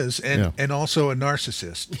 he is, and also a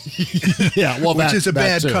narcissist. Which is a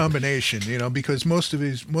bad combination, because most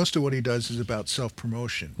of what he does is about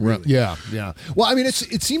self-promotion. Really. Yeah. Well, I mean, it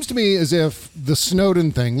seems to me as if the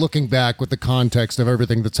Snowden thing, looking back with the context of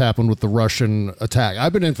everything that's happened with the Russian attack,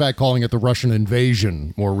 I've been in fact calling it the Russian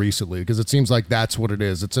invasion more recently because it seems like that's what it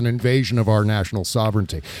is. It's an invasion of our national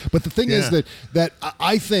sovereignty. But the thing is that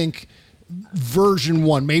I think version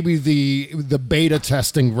one, maybe the beta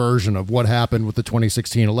testing version of what happened with the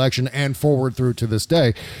 2016 election and forward through to this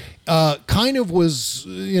day, kind of was,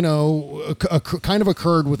 kind of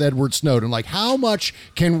occurred with Edward Snowden. Like, how much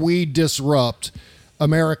can we disrupt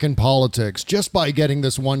American politics just by getting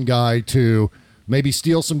this one guy to maybe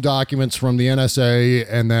steal some documents from the NSA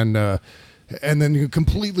and then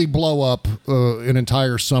completely blow up an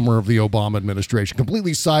entire summer of the Obama administration,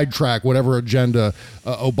 completely sidetrack whatever agenda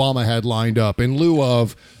Obama had lined up in lieu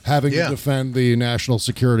of having to defend the national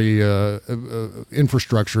security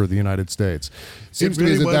infrastructure of the United States. Seems to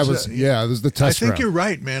me that was the test. I think you're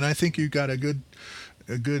right, man. I think you got a good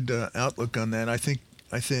outlook on that. I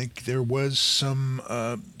think there was some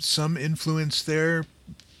influence there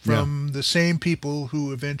from the same people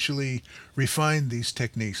who eventually refined these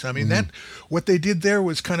techniques. I mean, what they did there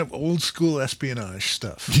was kind of old school espionage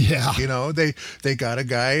stuff. Yeah. They got a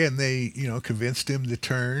guy and they, convinced him to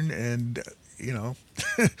turn and,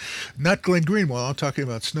 not Glenn Greenwald, I'm talking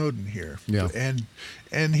about Snowden here. Yeah.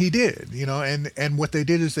 And he did, and what they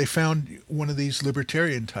did is they found one of these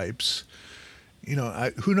libertarian types.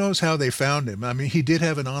 Who knows how they found him? I mean, he did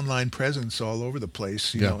have an online presence all over the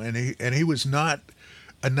place, and he was not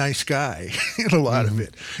a nice guy in a lot of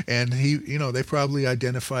it. And he, they probably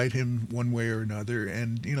identified him one way or another.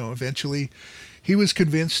 And, eventually he was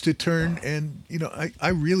convinced to turn. And, I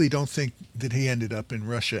really don't think that he ended up in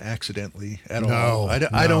Russia accidentally at all.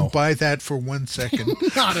 I don't buy that for 1 second.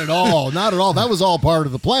 Not at all. Not at all. That was all part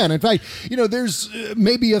of the plan. In fact, there's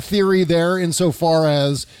maybe a theory there insofar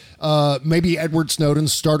as maybe Edward Snowden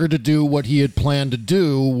started to do what he had planned to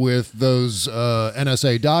do with those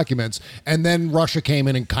NSA documents, and then Russia came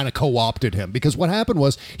in and kind of co-opted him. Because what happened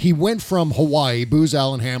was he went from Hawaii, Booz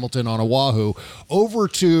Allen Hamilton on Oahu, over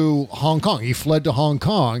to Hong Kong. He fled to Hong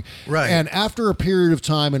Kong. Right. And after a period of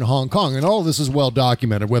time in Hong Kong, and all of this is well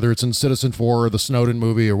documented, whether it's in Citizen 4 or the Snowden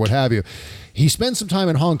movie or what have you. He spends some time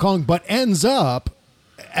in Hong Kong, but ends up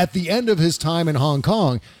at the end of his time in Hong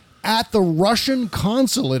Kong at the Russian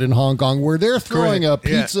consulate in Hong Kong, where they're throwing a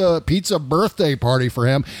pizza birthday party for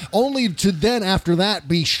him, only to then after that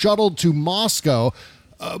be shuttled to Moscow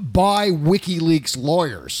by WikiLeaks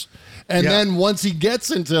lawyers. And then once he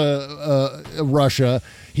gets into Russia,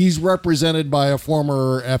 he's represented by a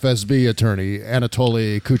former FSB attorney,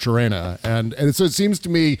 Anatoly Kucherena. And so it seems to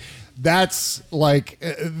me that's like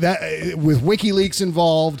that with WikiLeaks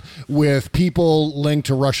involved, with people linked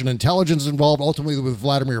to Russian intelligence involved, ultimately with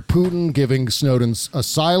Vladimir Putin giving Snowden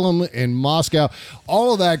asylum in Moscow.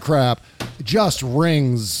 All of that crap just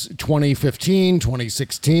rings 2015,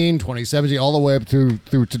 2016, 2017, all the way up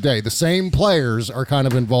through today. The same players are kind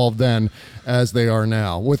of involved then as they are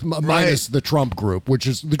now, with minus the Trump group, which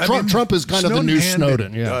is Trump is kind of the new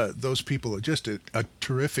Snowden. Those people are just a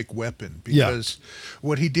terrific weapon, because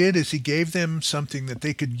what he did is he gave them something that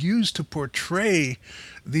they could use to portray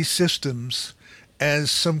these systems as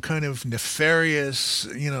some kind of nefarious,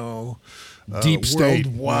 deep state,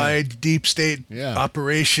 worldwide deep state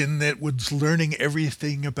operation that was learning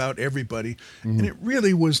everything about everybody, and it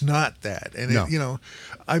really was not that. And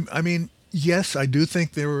I mean, yes, I do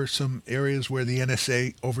think there were some areas where the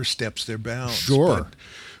NSA oversteps their bounds. Sure,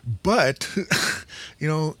 but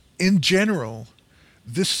in general,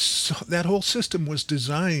 that whole system was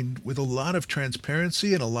designed with a lot of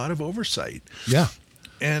transparency and a lot of oversight. Yeah,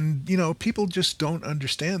 and people just don't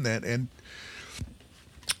understand that. And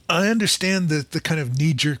I understand the kind of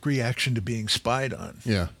knee-jerk reaction to being spied on.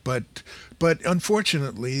 Yeah. But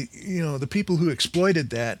unfortunately, the people who exploited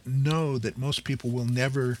that know that most people will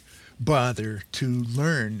never bother to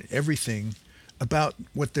learn everything about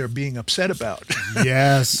what they're being upset about.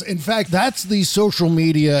 Yes. In fact, that's the social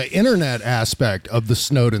media internet aspect of the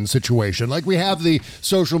Snowden situation. Like, we have the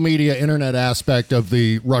social media internet aspect of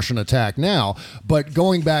the Russian attack now, but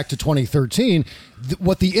going back to 2013,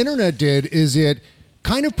 what the internet did is it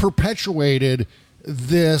kind of perpetuated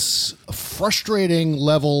this frustrating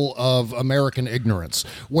level of American ignorance,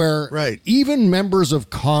 where even members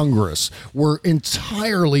of Congress were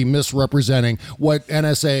entirely misrepresenting what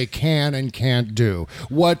NSA can and can't do,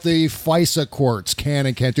 what the FISA courts can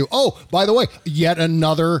and can't do. Oh, by the way, yet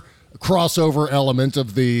another crossover element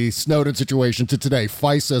of the Snowden situation to today,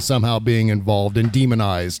 FISA somehow being involved and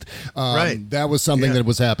demonized. That was something that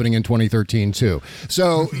was happening in 2013 too.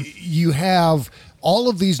 So you have all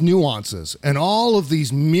of these nuances and all of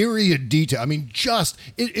these myriad details. I mean,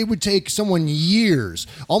 it would take someone years,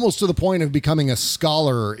 almost to the point of becoming a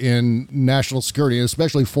scholar in national security, and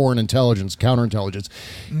especially foreign intelligence, counterintelligence,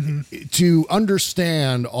 to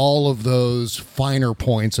understand all of those finer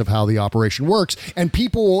points of how the operation works. And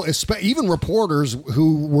people, even reporters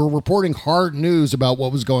who were reporting hard news about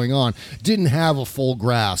what was going on, didn't have a full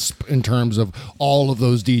grasp in terms of all of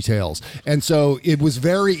those details. And so it was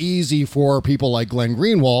very easy for people like Glenn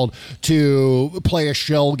Greenwald to play a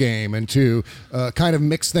shell game and to kind of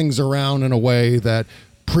mix things around in a way that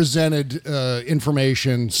presented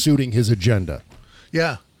information suiting his agenda.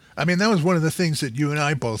 Yeah. I mean, that was one of the things that you and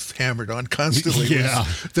I both hammered on constantly,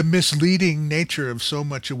 was the misleading nature of so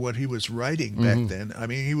much of what he was writing back then. I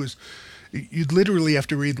mean, you'd literally have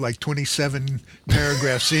to read like 27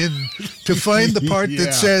 paragraphs in to find the part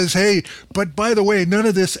that says, hey, but by the way, none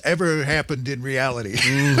of this ever happened in reality.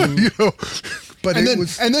 But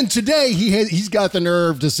and then today he's got the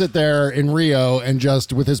nerve to sit there in Rio and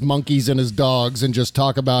just with his monkeys and his dogs and just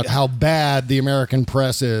talk about how bad the American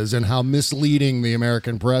press is and how misleading the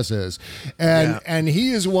American press is. And he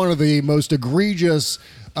is one of the most egregious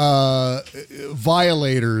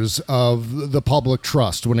violators of the public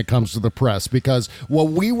trust when it comes to the press, because what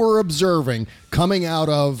we were observing coming out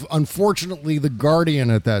of, unfortunately, The Guardian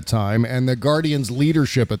at that time and The Guardian's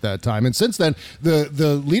leadership at that time, and since then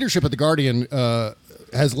the leadership at The Guardian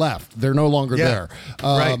has left. They're no longer there.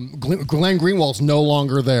 Glenn Greenwald's no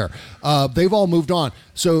longer there. They've all moved on.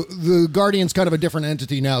 So the Guardian's kind of a different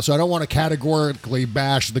entity now. So I don't want to categorically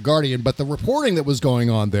bash the Guardian, but the reporting that was going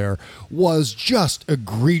on there was just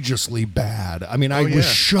egregiously bad. I mean, I was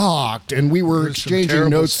shocked, and we were exchanging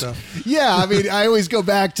notes. Stuff. Yeah, I mean, I always go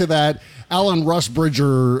back to that Alan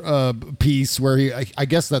Rusbridger piece where I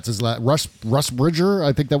guess that's his last, Rusbridger,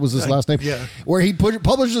 I think that was his last name, where he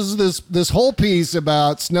publishes this whole piece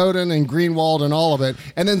about Snowden and Greenwald and all of it,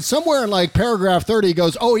 and then somewhere in like paragraph 30 he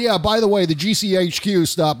goes, oh yeah, by the way, the GCHQ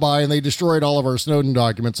stopped by and they destroyed all of our Snowden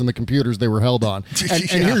documents and the computers they were held on. And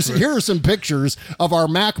here are some pictures of our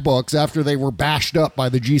MacBooks after they were bashed up by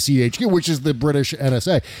the GCHQ, which is the British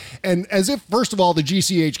NSA. And as if, first of all, the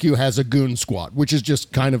GCHQ has a goon squad, which is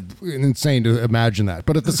just kind of an insane to imagine that.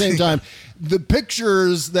 But at the same time, the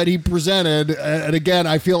pictures that he presented, and again,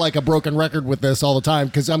 I feel like a broken record with this all the time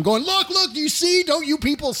because I'm going, look, you see, don't you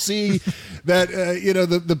people see that,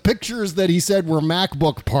 the pictures that he said were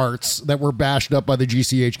MacBook parts that were bashed up by the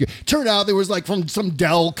GCHQ. Turned out there was like from some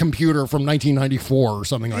Dell computer from 1994 or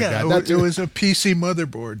something like that. It was a PC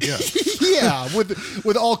motherboard. Yeah. Yeah,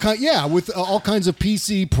 with all kinds of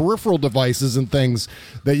PC peripheral devices and things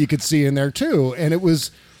that you could see in there too, and it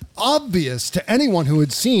was obvious to anyone who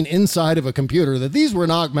had seen inside of a computer that these were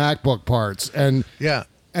not MacBook parts, and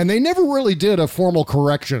they never really did a formal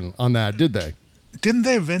correction on that, did they? Didn't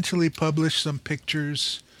they eventually publish some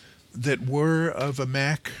pictures that were of a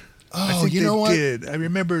Mac? Oh, I think you know what? did. I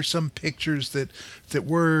remember some pictures that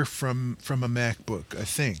were from a MacBook, I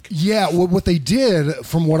think. Yeah, what they did,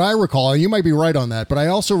 from what I recall, and you might be right on that, but I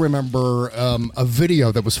also remember a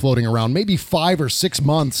video that was floating around maybe 5 or 6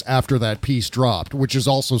 months after that piece dropped, which is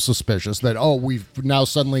also suspicious that, we've now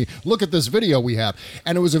suddenly, look at this video we have.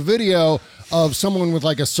 And it was a video of someone with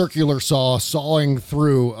like a circular saw sawing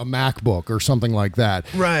through a MacBook or something like that.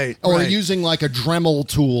 Right. Or using like a Dremel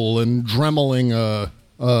tool and dremeling a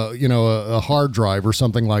hard drive or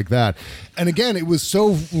something like that. And again, it was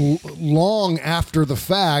so long after the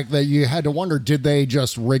fact that you had to wonder, did they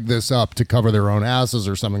just rig this up to cover their own asses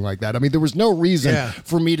or something like that? I mean, there was no reason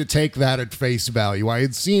for me to take that at face value. I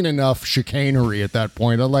had seen enough chicanery at that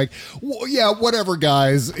point. I'm like, whatever,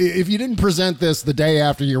 guys. If you didn't present this the day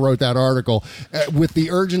after you wrote that article with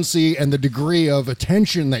the urgency and the degree of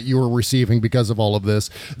attention that you were receiving because of all of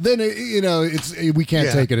this, then, we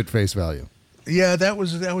can't take it at face value. Yeah, that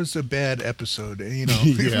was a bad episode. It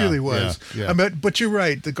really was. Yeah. But you're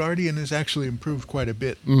right. The Guardian has actually improved quite a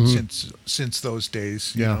bit since those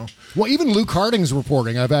days. You know. Well, even Luke Harding's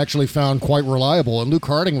reporting I've actually found quite reliable. And Luke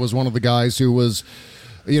Harding was one of the guys who was,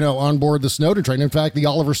 on board the Snowden train. In fact, the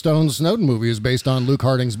Oliver Stone Snowden movie is based on Luke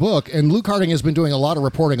Harding's book. And Luke Harding has been doing a lot of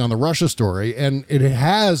reporting on the Russia story, and it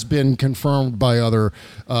has been confirmed by other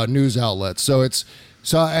news outlets.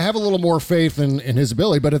 So I have a little more faith in his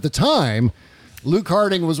ability. But at the time, Luke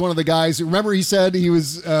Harding was one of the guys. Remember, he said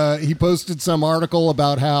he posted some article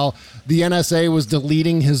about how the NSA was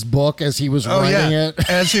deleting his book as he was writing it.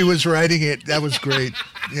 As he was writing it, that was great.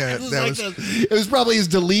 Yeah, it was probably his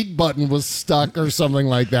delete button was stuck or something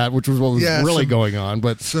like that, which was what was really going on.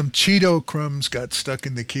 But some Cheeto crumbs got stuck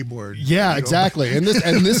in the keyboard. Yeah, exactly. And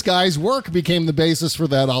this guy's work became the basis for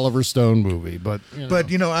that Oliver Stone movie. But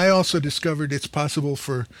I also discovered it's possible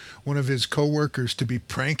for one of his coworkers to be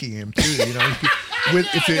pranking him too.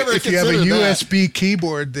 If you have a USB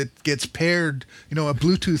keyboard that gets paired, a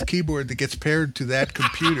Bluetooth keyboard that gets paired to that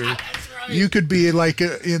computer, you could be like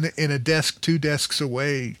in a desk 2 desks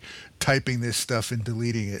away typing this stuff and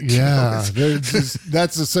deleting it. Yeah,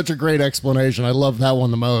 that's such a great explanation. I love that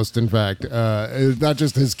one the most, in fact. Not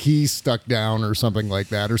just his keys stuck down or something like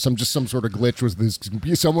that, or some sort of glitch with his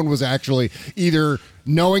computer. Someone was actually either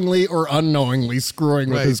knowingly or unknowingly screwing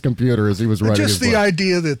with his computer as he was writing his book. Just the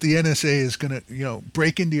idea that the NSA is going to,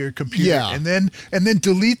 break into your computer and then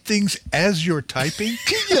delete things as you're typing.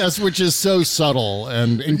 Yes, which is so subtle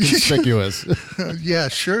and inconspicuous. Yeah,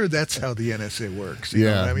 sure, that's how the NSA works. You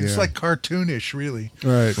know? I mean, it's like cartoonish, really.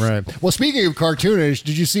 Right. Well, speaking of cartoonish,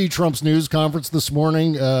 did you see Trump's news conference this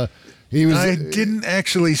morning? I didn't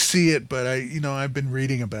actually see it, but I've been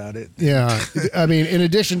reading about it. Yeah. I mean, in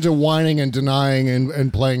addition to whining and denying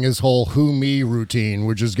and playing his whole who me routine,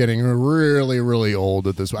 which is getting really, really old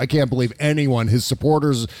at this point. I can't believe anyone, his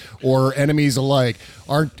supporters or enemies alike,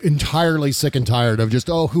 aren't entirely sick and tired of just,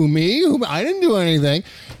 who me? I didn't do anything.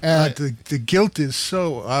 The guilt is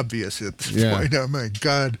so obvious at this point. Oh, my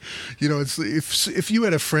God. It's if you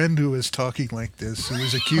had a friend who was talking like this, who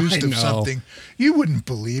was accused of something, you wouldn't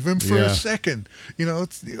believe him for a second.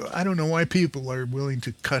 I don't know why people are willing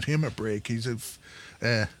to cut him a break. It's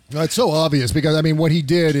so obvious because, I mean, what he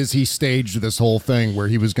did is he staged this whole thing where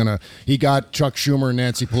he got Chuck Schumer and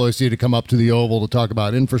Nancy Pelosi to come up to the Oval to talk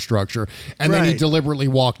about infrastructure, and then he deliberately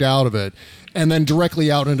walked out of it and then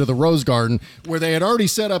directly out into the Rose Garden where they had already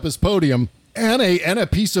set up his podium and a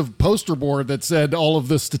piece of poster board that said all of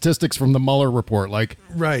the statistics from the Mueller report, like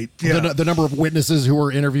the number of witnesses who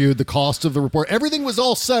were interviewed, the cost of the report. Everything was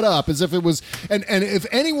all set up as if it was. And if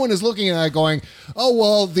anyone is looking at that going, oh,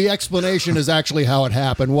 well, the explanation is actually how it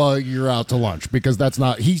happened, well, you're out to lunch, because that's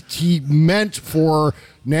not. He meant for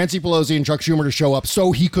Nancy Pelosi and Chuck Schumer to show up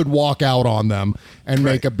so he could walk out on them and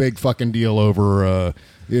make a big fucking deal over,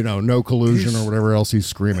 no collusion or whatever else he's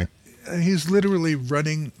screaming. He's literally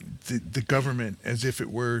running the government as if it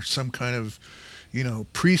were some kind of,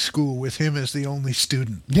 preschool with him as the only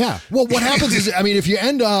student. Yeah. Well, what happens is, I mean, if you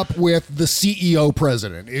end up with the CEO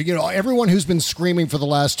president, everyone who's been screaming for the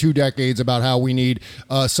last 2 decades about how we need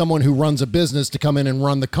someone who runs a business to come in and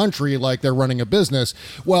run the country like they're running a business.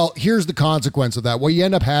 Well, here's the consequence of that. What you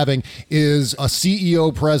end up having is a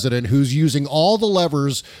CEO president who's using all the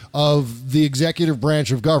levers of the executive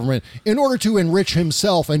branch of government in order to enrich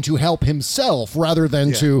himself and to help himself rather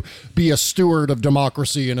than to be a steward of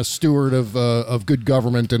democracy and a steward of good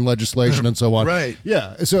government and legislation and so on. Right.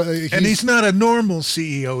 Yeah. So and he's not a normal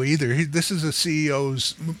CEO either. This is a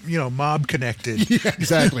CEO's, mob connected. Yeah,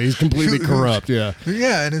 exactly. He's completely corrupt. Yeah.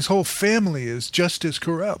 Yeah, and his whole family is just as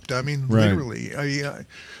corrupt. I mean, literally.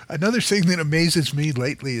 Another thing that amazes me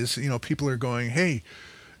lately is, people are going, "Hey,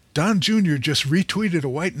 Don Jr. just retweeted a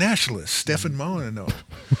white nationalist, Stefan Molyneux,"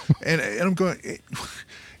 and I'm going,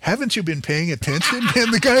 haven't you been paying attention?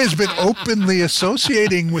 And the guy has been openly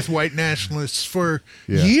associating with white nationalists for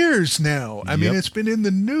years now. I mean, it's been in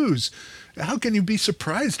the news. How can you be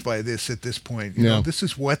surprised by this at this point? You know, this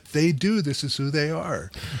is what they do. This is who they are.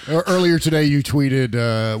 Earlier today, you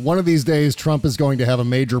tweeted, one of these days, Trump is going to have a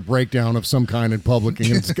major breakdown of some kind in public,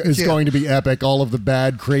 and it's going to be epic. All of the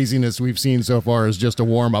bad craziness we've seen so far is just a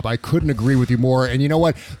warm-up. I couldn't agree with you more. And you know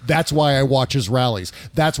what? That's why I watch his rallies.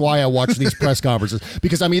 That's why I watch these press conferences,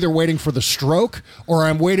 because I'm either waiting for the stroke or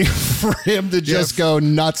I'm waiting for him to just go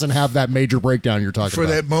nuts and have that major breakdown you're talking about.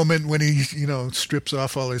 For that moment when he, strips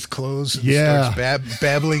off all his clothes and starts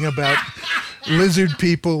babbling about lizard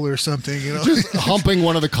people or something, Just humping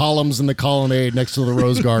one of the columns in the colonnade next to the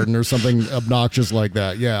Rose Garden or something obnoxious like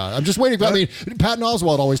that. Yeah, I'm just waiting. I mean, Patton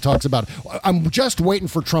Oswalt always talks about, I'm just waiting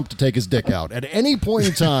for Trump to take his dick out. At any point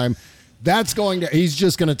in time, he's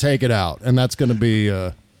just going to take it out, and that's going to be...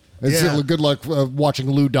 Good luck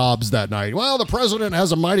watching Lou Dobbs that night. Well, the president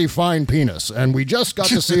has a mighty fine penis, and we just got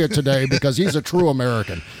to see it today because he's a true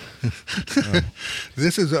American.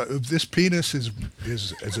 This penis is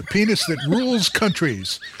a penis that rules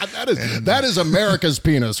countries. That is America's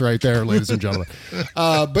penis right there, ladies and gentlemen.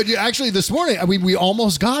 But actually, this morning, we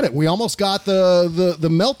almost got it. We almost got the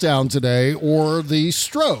meltdown today, or the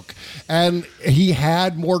stroke, and he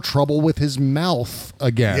had more trouble with his mouth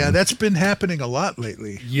again. Yeah, that's been happening a lot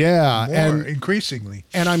lately. Yeah, and increasingly.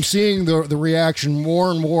 And I'm seeing the reaction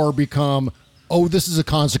more and more become, oh, this is a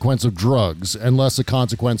consequence of drugs, and less a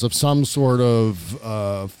consequence of some sort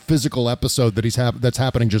of physical episode that's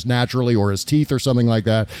happening just naturally, or his teeth or something like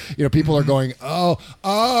that. People are going, oh,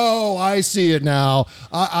 I see it now.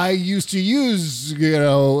 I used to use,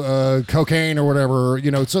 cocaine or whatever.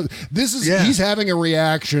 So this is he's having a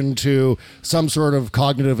reaction to some sort of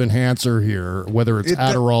cognitive enhancer here, whether it's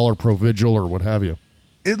Adderall or Provigil or what have you.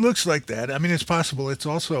 It looks like that. I mean, it's possible. It's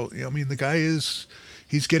also, the guy is.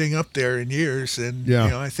 He's getting up there in years, and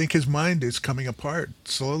I think his mind is coming apart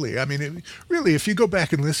slowly. I mean, really, if you go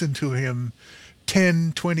back and listen to him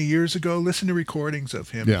 10, 20 years ago, listen to recordings of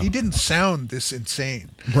him, he didn't sound this insane.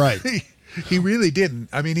 Right. He really didn't.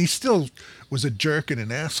 I mean, he still was a jerk and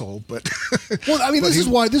an asshole, but... Well, I mean, this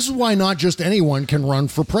is why not just anyone can run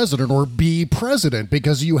for president or be president,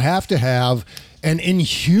 because you have to have an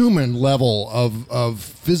inhuman level of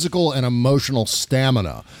physical and emotional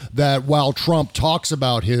stamina that, while Trump talks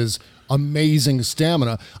about his amazing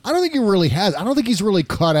stamina, I don't think he really has. I don't think he's really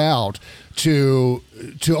cut out to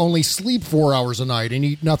only sleep 4 hours a night and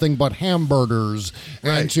eat nothing but hamburgers,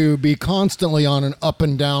 and to be constantly on an up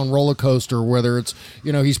and down roller coaster, whether it's,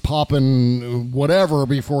 he's popping whatever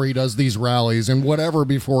before he does these rallies and whatever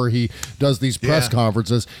before he does these press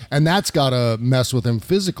conferences. And that's got to mess with him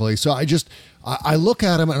physically. So I look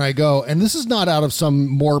at him and I go, and this is not out of some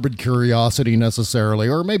morbid curiosity necessarily,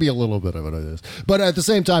 or maybe a little bit of it is, but at the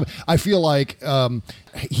same time, I feel like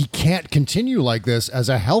he can't continue like this as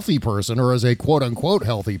a healthy person, or as a quote unquote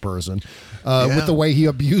healthy person, with the way he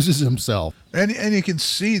abuses himself. And you can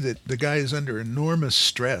see that the guy is under enormous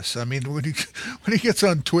stress. I mean, when he gets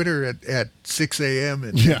on Twitter at 6 a.m.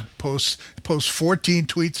 and posts 14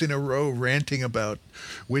 tweets in a row ranting about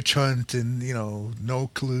witch hunt and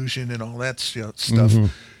no collusion and all that stuff,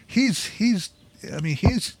 he's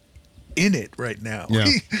in it right now. Yeah.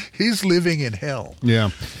 He's living in hell. Yeah.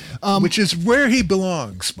 Which is where he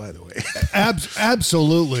belongs, by the way.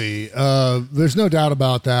 Absolutely. There's no doubt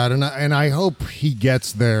about that. And I hope he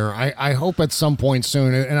gets there. I hope at some point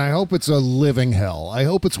soon, and I hope it's a living hell. I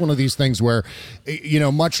hope it's one of these things where,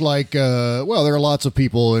 much like, there are lots of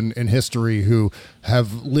people in history who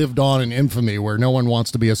have lived on in infamy, where no one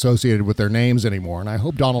wants to be associated with their names anymore. And I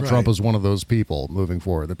hope Donald Trump is one of those people moving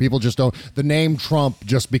forward. That people just don't, the name Trump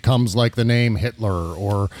just becomes like the name Hitler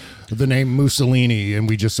or the name Mussolini, and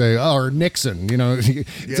we just say, or Nixon.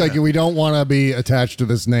 It's like we don't want to be attached to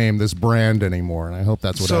this name, this brand anymore, and I hope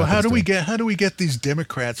that's what. So happens how do we get these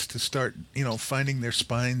Democrats to start, finding their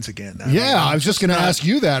spines again? I was just going to ask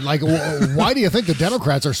you that. Like, why do you think the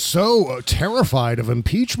Democrats are so terrified of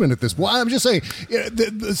impeachment at this point? I'm just saying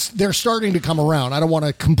they're starting to come around. I don't want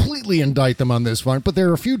to completely indict them on this front, but there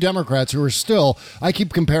are a few Democrats who are still. I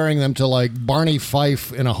keep comparing them to like Barney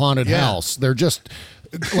Fife in a haunted house. They're just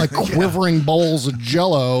like quivering bowls of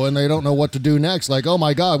Jell-O, and they don't know what to do next. Like, oh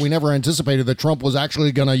my God, we never anticipated that Trump was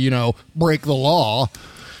actually going to, break the law.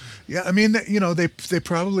 Yeah, I mean, they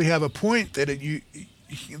probably have a point that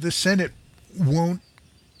the Senate won't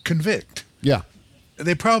convict. Yeah,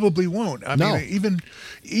 they probably won't. I mean,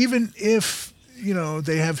 even if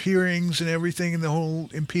they have hearings and everything, and the whole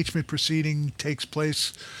impeachment proceeding takes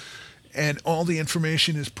place, and all the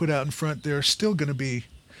information is put out in front, there are still going to be.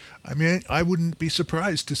 I mean, I wouldn't be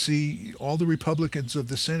surprised to see all the Republicans of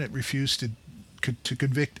the Senate refuse to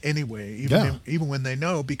convict anyway, even when they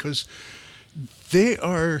know, because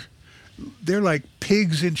they're like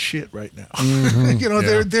pigs in shit right now.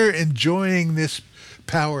 Mm-hmm. They're enjoying this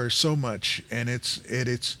power so much, and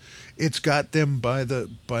it's got them by the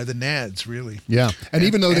nads, really. Yeah, and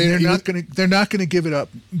even though they're not going to give it up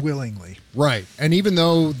willingly, right? And even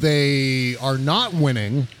though they are not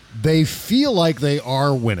winning, they feel like they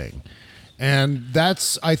are winning. And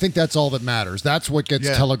I think that's all that matters. That's what gets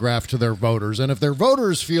telegraphed to their voters. And if their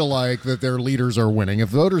voters feel like that their leaders are winning, if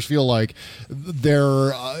voters feel like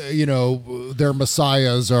their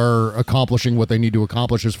messiahs are accomplishing what they need to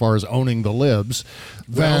accomplish as far as owning the libs,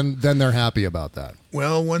 then they're happy about that.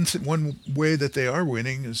 Well, one way that they are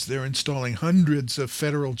winning is they're installing hundreds of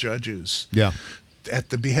federal judges. Yeah.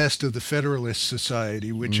 At the behest of the Federalist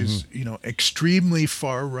Society, which is, extremely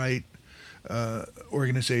far-right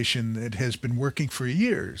organization that has been working for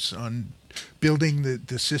years on building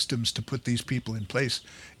the systems to put these people in place.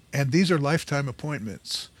 And these are lifetime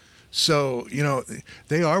appointments. So,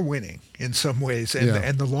 they are winning in some ways.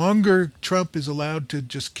 And the longer Trump is allowed to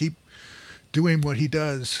just keep doing what he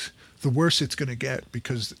does, the worse it's going to get,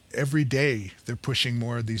 because every day they're pushing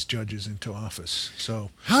more of these judges into office. So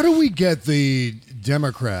how do we get the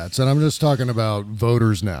Democrats, and I'm just talking about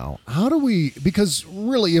voters now, because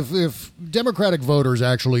really if Democratic voters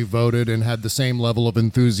actually voted and had the same level of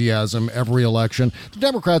enthusiasm every election, the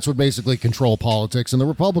Democrats would basically control politics, and the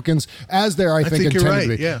Republicans, as they're, I think intended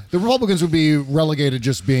to be, the Republicans would be relegated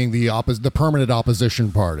just being the permanent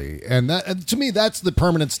opposition party. And that, to me, that's the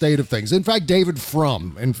permanent state of things. In fact, David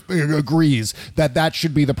Frum agrees that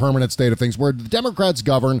should be the permanent state of things, where the Democrats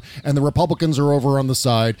govern and the Republicans are over on the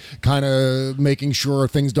side, kind of making sure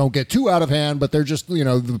things don't get too out of hand, but they're just,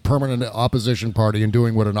 the permanent opposition party and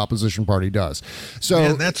doing what an opposition party does.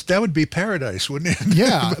 So that would be paradise, wouldn't it?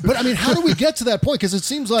 Yeah. But I mean, how do we get to that point? Because it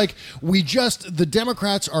seems like the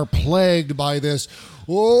Democrats are plagued by this,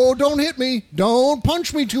 oh, don't hit me, don't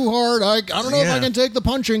punch me too hard. I don't know if I can take the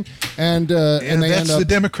punching. And that's the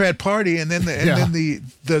Democrat Party, and then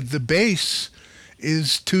the base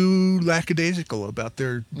is too lackadaisical about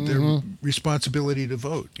their responsibility to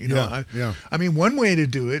vote. I mean, one way to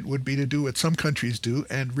do it would be to do what some countries do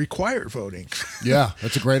and require voting. Yeah,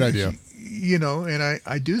 that's a great idea. And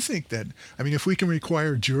I do think that, I mean, if we can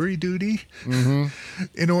require jury duty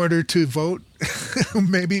in order to vote,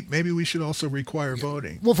 maybe we should also require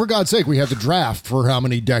voting. Well, for God's sake, we had the draft for how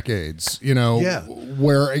many decades,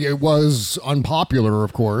 where it was unpopular,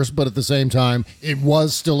 of course, but at the same time, it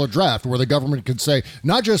was still a draft where the government could say,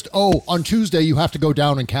 not just, on Tuesday, you have to go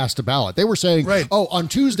down and cast a ballot. They were saying, on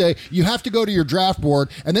Tuesday, you have to go to your draft board,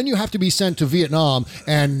 and then you have to be sent to Vietnam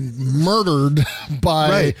and murdered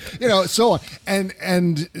by, so on.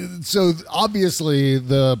 And so obviously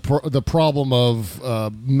the problem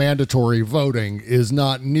of mandatory voting is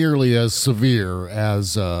not nearly as severe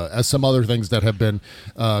as some other things that have been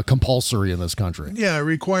compulsory in this country. Yeah,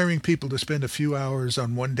 requiring people to spend a few hours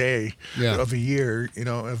on one day of a year,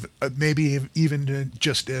 maybe even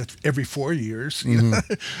just every 4 years.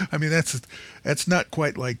 I mean, that's not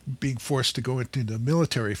quite like being forced to go into the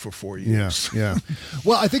military for 4 years. Yeah.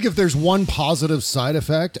 Well, I think if there's one positive side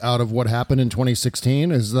effect out of what happened in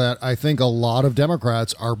 2016 is that I think a lot of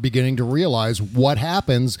Democrats are beginning to realize what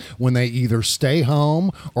happens when they either stay home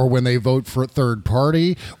or when they vote for a third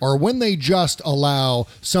party or when they just allow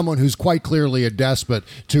someone who's quite clearly a despot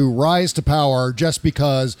to rise to power just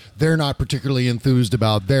because they're not particularly enthused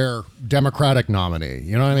about their Democratic nominee.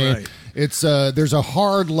 You know what I mean? Right. It's there's a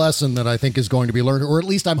hard lesson that I think is going to be learned, or at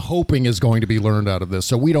least I'm hoping is going to be learned out of this,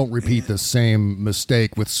 so we don't repeat the same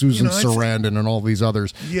mistake with Susan Sarandon and all these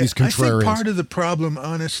others, these contrarians. I think part of the problem,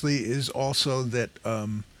 honestly, is also that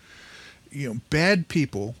bad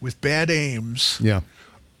people with bad aims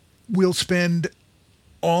will spend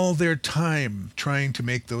all their time trying to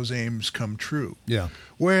make those aims come true. Yeah.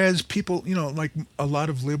 Whereas people, like a lot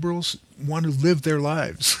of liberals want to live their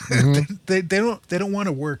lives. they don't want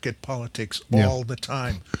to work at politics all the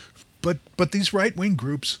time. But these right-wing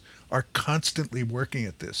groups are constantly working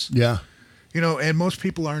at this. Yeah. And most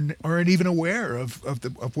people aren't even aware of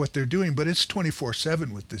what they're doing, but it's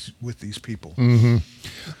 24/7 with these people. Mm-hmm.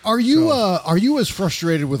 Are you as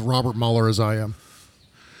frustrated with Robert Mueller as I am?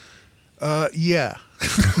 Yeah.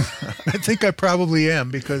 I think I probably am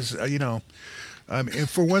because and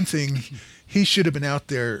for one thing, he should have been out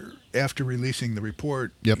there after releasing the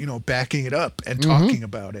report, backing it up and talking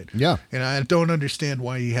about it. Yeah. And I don't understand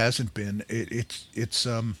why he hasn't been. It's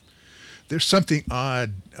there's something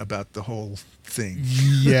odd about the whole thing.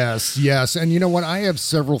 Yes. And you know what? I have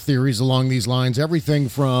several theories along these lines. Everything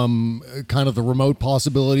from kind of the remote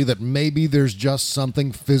possibility that maybe there's just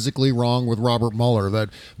something physically wrong with Robert Mueller, that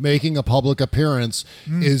making a public appearance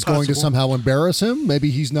is going to somehow embarrass him. Maybe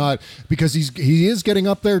he's not, because he is getting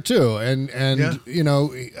up there too. And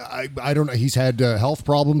I don't know. He's had health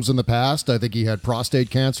problems in the past. I think he had prostate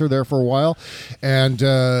cancer there for a while. And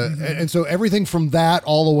so everything from that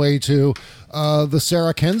all the way to the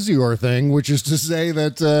Sarah Kendzior thing, which is to say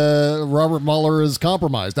that Robert Mueller is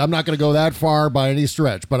compromised. I'm not going to go that far by any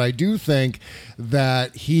stretch, but I do think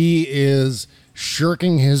that he is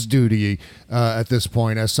shirking his duty at this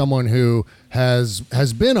point as someone who has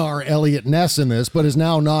been our Elliot Ness in this, but is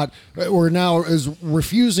now is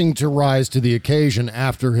refusing to rise to the occasion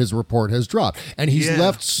after his report has dropped. And he's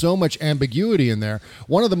left so much ambiguity in there.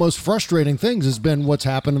 One of the most frustrating things has been what's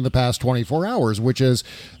happened in the past 24 hours, which is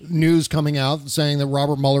news coming out saying that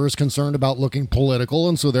Robert Mueller is concerned about looking political,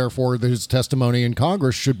 and so therefore his testimony in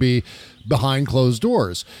Congress should be behind closed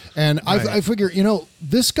doors. And I figure,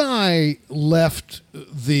 this guy left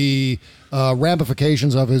the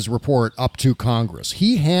ramifications of his report up to Congress.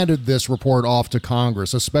 He handed this report off to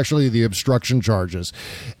Congress, especially the obstruction charges.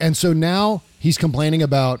 And so now he's complaining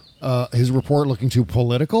about his report looking too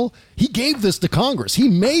political. He gave this to Congress. He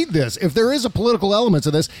made this. If there is a political element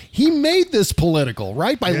to this, he made this political,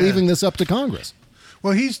 right? By leaving this up to Congress.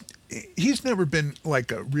 Well, he's never been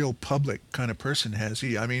like a real public kind of person, has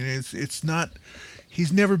he? I mean, it's not.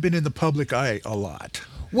 He's never been in the public eye a lot.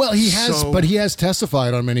 Well, he has, but he has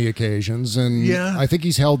testified on many occasions, and I think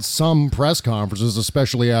he's held some press conferences,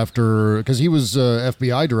 especially because he was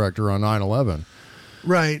FBI director on 9/11.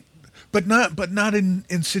 Right, but not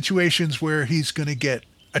in situations where he's going to get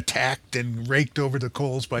attacked and raked over the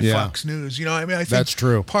coals by Fox News. I think that's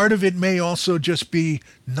true. Part of it may also just be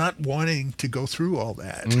not wanting to go through all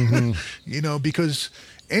that, because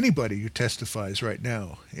anybody who testifies right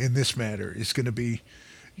now in this matter is going to be,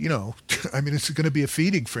 it's going to be a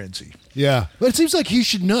feeding frenzy. Yeah. But it seems like he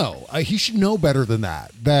should know. He should know better than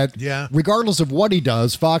that. Regardless of what he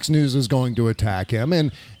does, Fox News is going to attack him.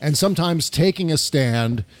 And sometimes taking a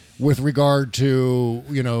stand with regard to,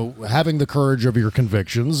 having the courage of your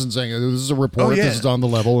convictions and saying, this is a report, this is on the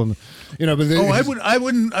level. And, I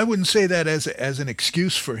wouldn't say that as an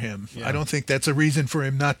excuse for him. Yeah. I don't think that's a reason for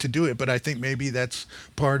him not to do it, but I think maybe that's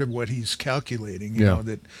part of what he's calculating, you know,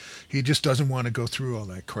 that he just doesn't want to go through all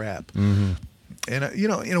that crap. Mm-hmm. And,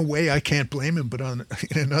 in a way I can't blame him, but in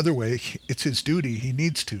another way, it's his duty. He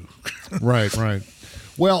needs to. Right.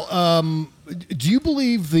 Well, do you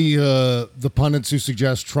believe the pundits who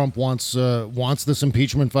suggest Trump wants this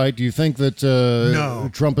impeachment fight? Do you think that no.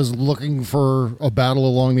 Trump is looking for a battle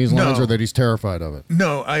along these lines, or that he's terrified of it?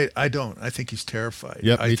 No, I don't. I think he's terrified.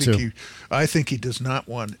 Yep, me too. I think he does not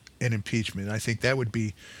want an impeachment. I think that would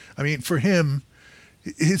be, for him,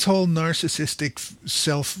 his whole narcissistic,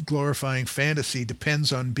 self-glorifying fantasy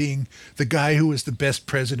depends on being the guy who was the best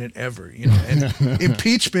president ever, and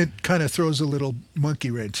impeachment kind of throws a little monkey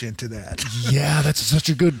wrench into that. Yeah, that's such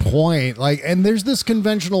a good point. And there's this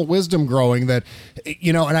conventional wisdom growing that,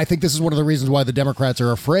 and I think this is one of the reasons why the Democrats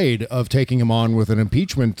are afraid of taking him on with an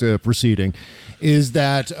impeachment proceeding, is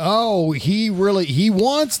that, he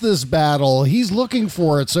wants this battle. He's looking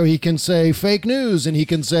for it so he can say fake news, and he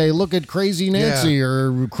can say, look at crazy Nancy or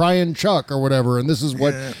crying Chuck or whatever. And this is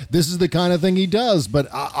the kind of thing he does. But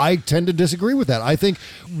I tend to disagree with that. I think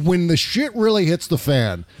when the shit really hits the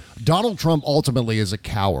fan, Donald Trump ultimately is a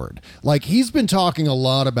coward. He's been talking a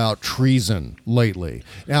lot about treason lately.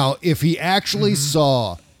 Now, if he actually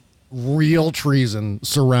saw real treason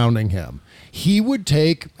surrounding him, he would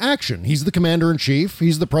take action. He's the commander-in-chief.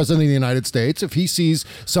 He's the president of the United States. If he sees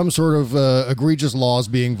some sort of egregious laws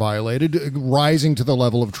being violated, rising to the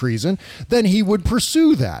level of treason, then he would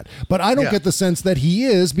pursue that. But I don't get the sense that he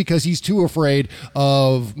is, because he's too afraid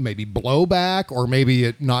of maybe blowback, or maybe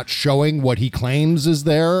it not showing what he claims is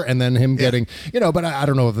there, and then him getting, but I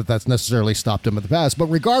don't know if that's necessarily stopped him in the past. But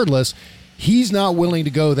regardless, he's not willing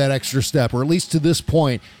to go that extra step, or at least to this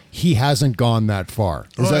point, he hasn't gone that far.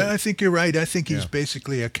 I think you're right. I think he's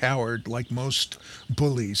basically a coward, like most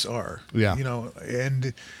bullies are. Yeah.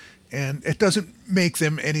 And it doesn't make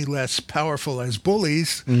them any less powerful as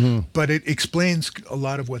bullies, but it explains a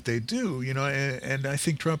lot of what they do, and I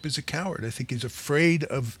think Trump is a coward. I think he's afraid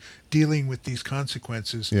of dealing with these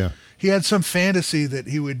consequences. Yeah. He had some fantasy that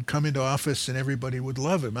he would come into office and everybody would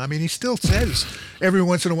love him. I mean, he still says every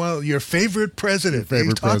once in a while, your favorite president.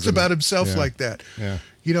 He talks about himself like that. Yeah.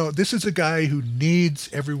 This is a guy who needs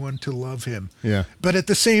everyone to love him. Yeah. But at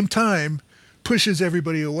the same time, pushes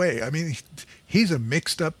everybody away. I mean, he's a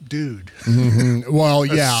mixed up dude. Well,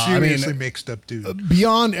 yeah. Seriously mixed up dude.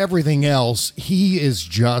 Beyond everything else, he is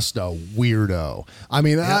just a weirdo. I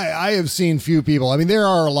mean, I have seen few people. I mean, there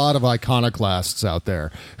are a lot of iconoclasts out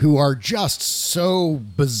there who are just so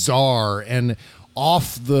bizarre and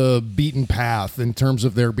off the beaten path in terms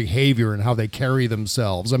of their behavior and how they carry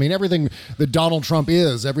themselves. I mean, everything that Donald Trump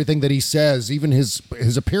is, everything that he says, even his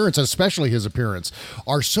appearance, especially his appearance,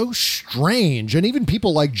 are so strange. And even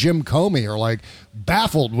people like Jim Comey are like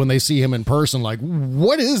baffled when they see him in person. Like,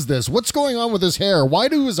 what is this? What's going on with his hair? Why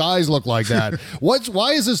do his eyes look like that?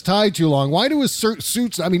 Why is his tie too long? Why do his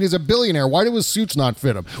suits? I mean, he's a billionaire. Why do his suits not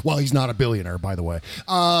fit him? Well, he's not a billionaire, by the way.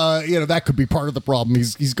 That could be part of the problem.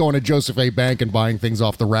 He's going to Joseph A. Bank and buying things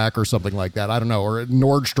off the rack or something like that. I don't know, or at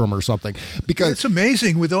Nordstrom or something. Because it's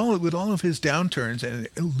amazing with all of his downturns and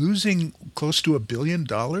losing close to $1 billion.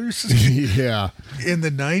 In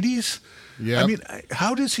the 90s. Yeah. I mean,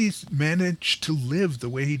 how does he manage to live the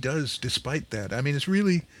way he does despite that? I mean,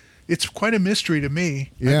 it's quite a mystery to me.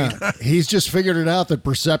 Yeah. I mean, he's just figured it out that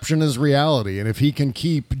perception is reality. And if he can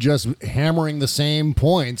keep just hammering the same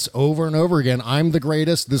points over and over again, I'm the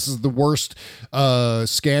greatest. This is the worst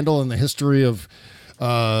scandal in the history of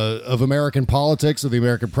American politics, of the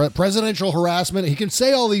American presidential harassment. He can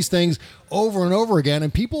say all these things over and over again,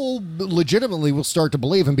 and people legitimately will start to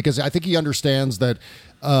believe him, because I think he understands that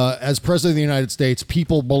as president of the United States,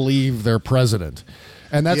 people believe their president.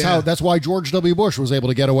 And that's why George W. Bush was able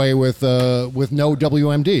to get away with no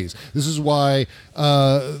WMDs. This is why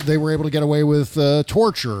they were able to get away with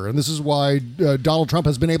torture. And this is why Donald Trump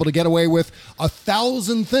has been able to get away with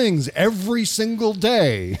 1,000 things every single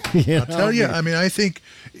day. I'll tell you, I mean, I think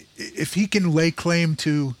if he can lay claim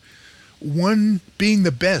to being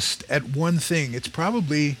the best at one thing, it's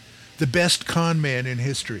probably the best con man in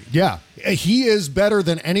history. Yeah. He is better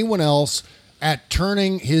than anyone else at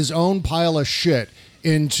turning his own pile of shit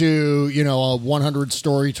into, a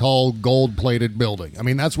 100-story tall gold-plated building. I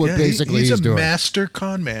mean, that's what basically he's doing. He's a master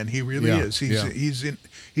con man. He really is.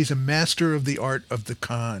 He's a master of the art of the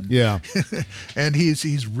con. Yeah. And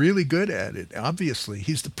he's really good at it. Obviously,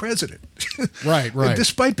 he's the president. Right.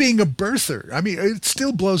 Despite being a birther. I mean, it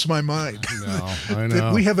still blows my mind. I know.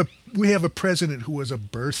 That we have a president who was a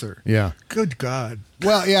birther. Yeah. Good God.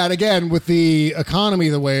 Well, yeah, and again, with the economy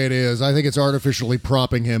the way it is, I think it's artificially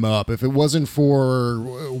propping him up. If it wasn't for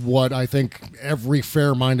what I think every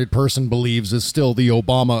fair-minded person believes is still the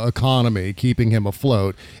Obama economy keeping him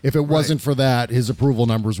afloat, if it wasn't for that, his approval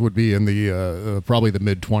numbers would be in the probably the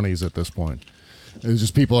mid-20s at this point. It's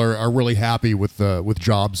just people are really happy with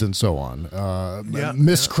jobs and so on.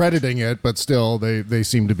 Miscrediting it, but still they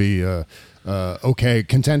seem to be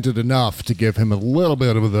contented enough to give him a little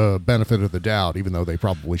bit of the benefit of the doubt, even though they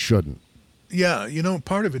probably shouldn't. Yeah,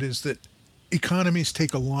 part of it is that economies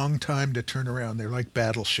take a long time to turn around. They're like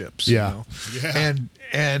battleships. Yeah.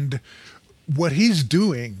 And what he's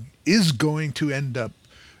doing is going to end up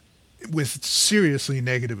with seriously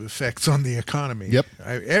negative effects on the economy. Yep.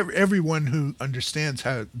 Everyone who understands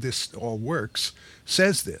how this all works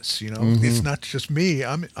says this. It's not just me.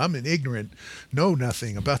 I'm an ignorant, know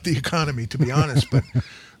nothing about the economy, to be honest.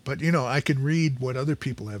 But I can read what other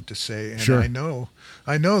people have to say, and sure. I know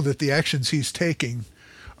that the actions he's taking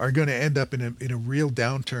are going to end up in a real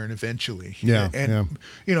downturn eventually. Yeah. And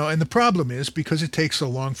and the problem is, because it takes so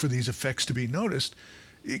long for these effects to be noticed,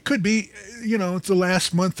 it could be, it's the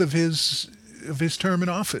last month of his term in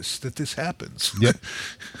office that this happens. Yep.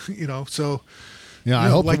 Yeah, I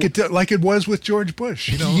know, hope like it was with George Bush.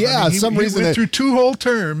 You know, Yeah, he reason went through 2 whole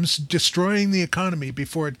terms destroying the economy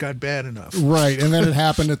before it got bad enough. Right, and then it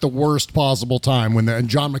happened at the worst possible time and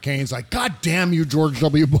John McCain's like, "God damn you, George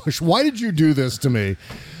W. Bush! Why did you do this to me?"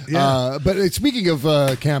 Yeah. But speaking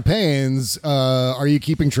of campaigns, are you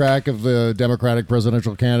keeping track of the Democratic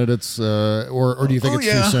presidential candidates, or do you think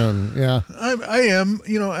it's too soon? Yeah, I am.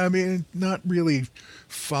 You know, I mean, not really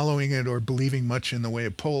following it or believing much in the way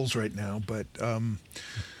of polls right now, but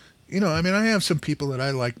you know, I mean, I have some people that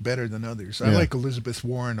I like better than others. I like Elizabeth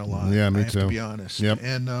Warren a lot. Yeah, me I have too. to be honest. Yep.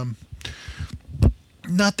 And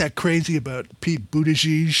not that crazy about Pete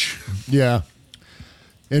Buttigieg. Yeah.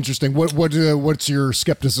 Interesting. What's your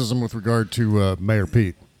skepticism with regard to Mayor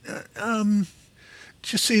Pete?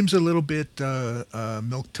 Just seems a little bit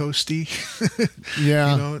milk toasty.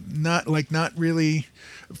 Yeah. You know, not really.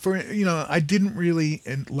 I didn't really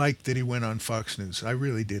like that he went on Fox News. I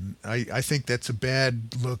really didn't. I think that's a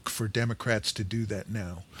bad look for Democrats to do that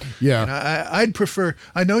now. Yeah. And I'd prefer.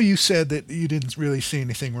 I know you said that you didn't really see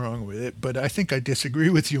anything wrong with it, but I think I disagree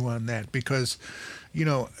with you on that because, you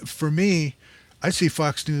know, for me, I see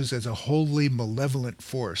Fox News as a wholly malevolent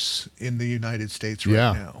force in the United States right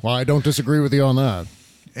now. Well, I don't disagree with you on that.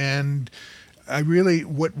 And I really,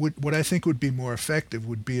 what I think would be more effective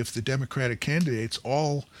would be if the Democratic candidates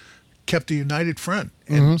all kept a united front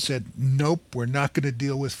and said, nope, we're not going to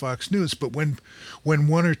deal with Fox News. But when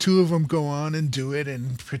 1 or 2 of them go on and do it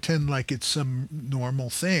and pretend like it's some normal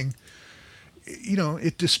thing, you know,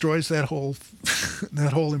 it destroys that whole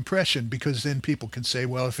impression, because then people can say,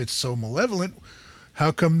 well, if it's so malevolent,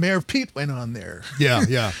 how come Mayor Pete went on there?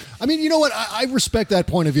 Yeah. I mean, you know what? I respect that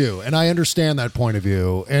point of view, and I understand that point of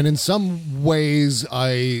view. And in some ways,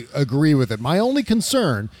 I agree with it. My only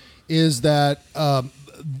concern is that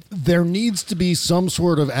there needs to be some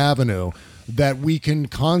sort of avenue that we can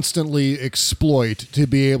constantly exploit to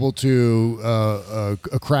be able to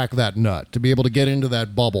crack that nut, to be able to get into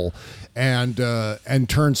that bubble and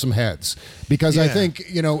turn some heads. Because I think,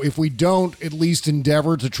 you know, if we don't at least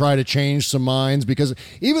endeavor to try to change some minds, because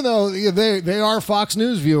even though they are Fox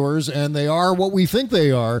News viewers and they are what we think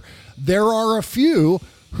they are, there are a few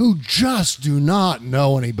who just do not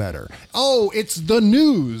know any better. Oh, it's the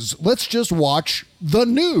news. Let's just watch the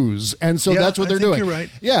news. And so that's what they're doing. You're right.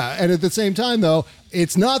 Yeah, and at the same time, though,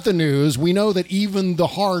 it's not the news. We know that even the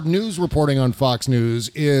hard news reporting on Fox News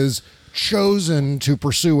is chosen to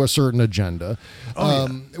pursue a certain agenda,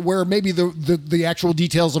 where maybe the actual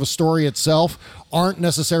details of a story itself aren't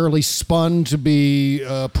necessarily spun to be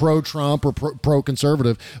pro-Trump or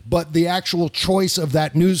pro-conservative, but the actual choice of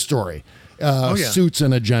that news story suits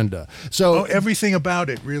an agenda. So everything about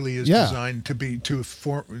it really is designed to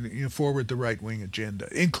forward the right-wing agenda,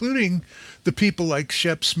 including the people like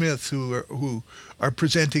Shep Smith who are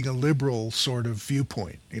presenting a liberal sort of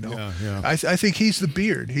viewpoint. You know, I think he's the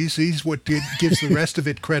beard. He's what gives the rest of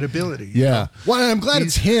it credibility. Yeah. Well, I'm glad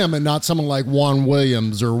it's him and not someone like Juan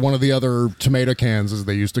Williams or one of the other tomato cans, as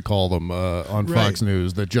they used to call them on Fox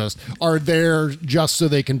News, that just are there just so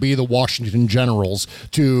they can be the Washington Generals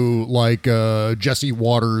to like Jesse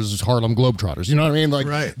Waters' Harlem Globetrotters. You know what I mean?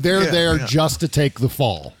 Like they're there just to take the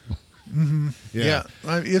fall. Mm-hmm. Yeah.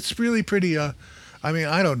 It's really pretty. I mean,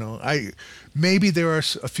 I don't know. Maybe there are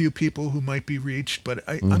a few people who might be reached, but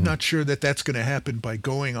I'm not sure that that's going to happen by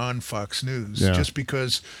going on Fox News. Just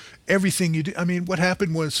because everything you do. I mean, what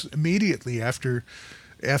happened was immediately after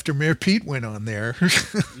Mayor Pete went on there,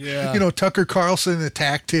 you know, Tucker Carlson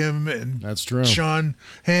attacked him, and that's true. Sean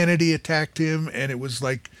Hannity attacked him, and it was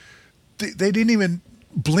like they didn't even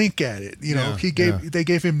blink at it. You know, they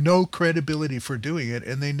gave him no credibility for doing it,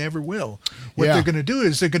 and they never will. What they're going to do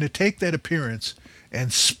is they're going to take that appearance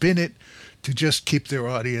and spin it to just keep their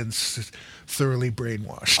audience thoroughly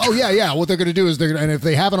brainwashed. Oh, yeah. What they're going to do is and if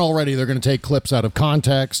they haven't already, they're going to take clips out of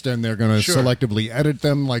context and they're going to selectively edit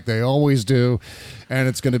them like they always do. And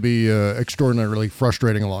it's going to be extraordinarily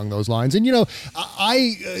frustrating along those lines. And, you know,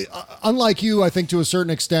 I unlike you, I think to a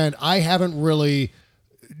certain extent, I haven't really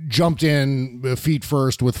jumped in feet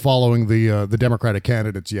first with following the Democratic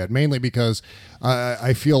candidates yet, mainly because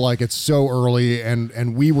I feel like it's so early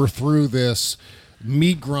and we were through this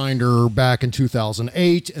meat grinder back in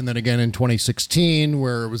 2008 and then again in 2016,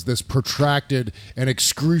 where it was this protracted and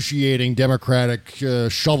excruciating Democratic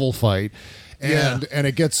shovel fight. And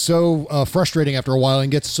it gets so frustrating after a while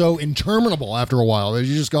and gets so interminable after a while that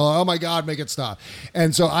you just go, oh my God, make it stop.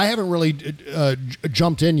 And so I haven't really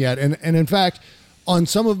jumped in yet. And in fact, on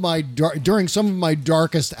some of my during some of my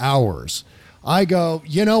darkest hours, I go,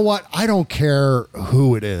 you know what? I don't care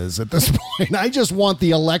who it is at this point. I just want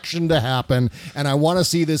the election to happen, and I want to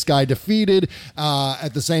see this guy defeated.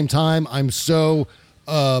 At the same time, I'm so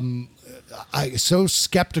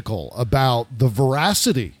skeptical about the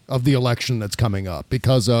veracity of the election that's coming up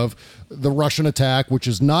because of the Russian attack, which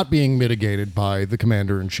is not being mitigated by the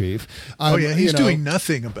commander-in-chief. He's doing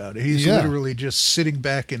nothing about it. He's literally just sitting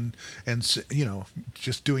back and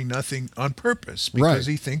just doing nothing on purpose because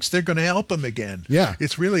he thinks they're going to help him again. Yeah.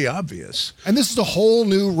 It's really obvious. And this is a whole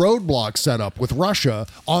new roadblock set up with Russia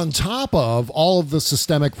on top of all of the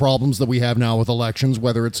systemic problems that we have now with elections,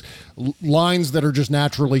 whether it's lines that are just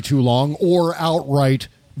naturally too long or outright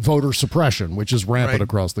voter suppression, which is rampant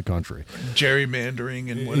across the country. Gerrymandering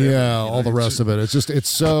and whatever. Yeah, all the rest of it. It's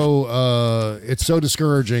so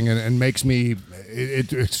discouraging and makes me,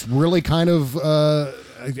 it's really kind of,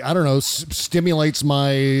 I don't know, stimulates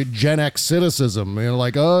my Gen X cynicism.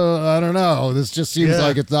 Like, I don't know. This just seems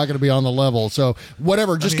like it's not going to be on the level. So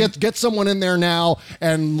whatever, just get someone in there now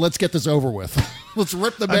and let's get this over with. Let's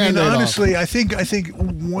rip the Band-Aid off. Honestly, I think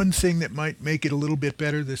one thing that might make it a little bit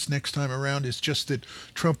better this next time around is just that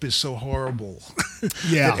Trump is so horrible.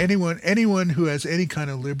 Yeah. That anyone who has any kind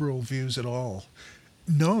of liberal views at all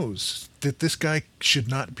knows that this guy should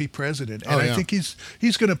not be president. And I think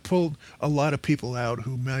he's going to pull a lot of people out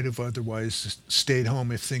who might have otherwise stayed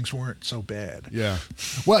home if things weren't so bad. Yeah.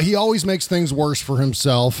 Well, he always makes things worse for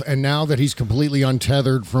himself. And now that he's completely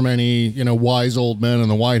untethered from any, wise old men in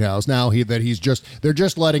the White House, now they're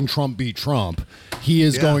just letting Trump be Trump. He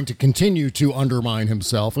is going to continue to undermine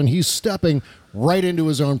himself, and he's stepping right into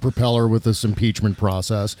his own propeller with this impeachment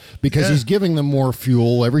process because he's giving them more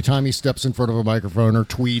fuel every time he steps in front of a microphone or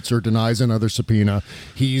tweets or denies another subpoena.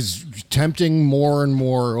 He's tempting more and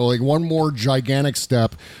more, like one more gigantic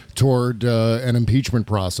step toward an impeachment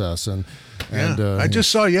process. And I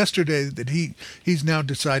just saw yesterday that he's now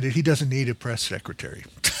decided he doesn't need a press secretary.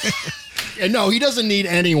 No, he doesn't need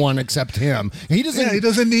anyone except him. He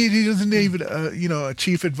doesn't need a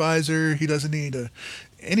chief advisor. He doesn't need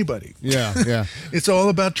anybody. Yeah. It's all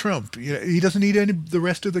about Trump. He doesn't need the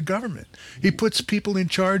rest of the government. He puts people in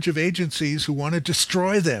charge of agencies who want to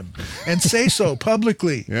destroy them and say so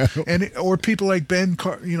publicly. Yeah. Or people like Ben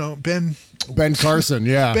Carson,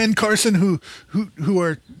 Ben Carson, who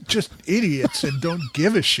are just idiots and don't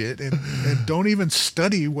give a shit and don't even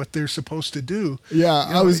study what they're supposed to do. Yeah,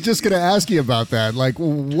 I was just going to ask you about that. Like,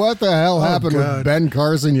 what the hell happened with Ben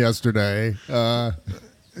Carson yesterday?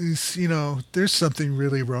 There's something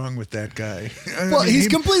really wrong with that guy. He's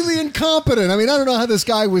completely incompetent. I don't know how this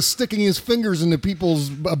guy was sticking his fingers into people's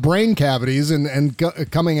brain cavities and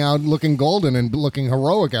coming out looking golden and looking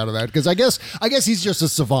heroic out of that. Because I guess he's just a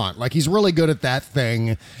savant. Like, he's really good at that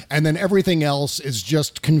thing, and then everything else is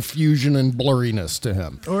just confusion and blurriness to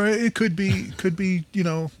him. Or it could be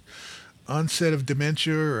onset of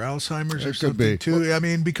dementia or Alzheimer's or something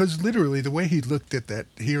too. Because literally the way he looked at that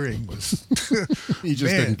hearing was he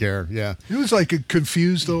just didn't care. Yeah, he was like a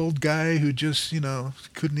confused old guy who just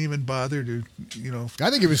couldn't even bother to I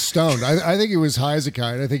think he was stoned. I think he was high as a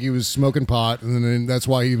kite. I think he was smoking pot, and then that's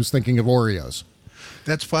why he was thinking of Oreos.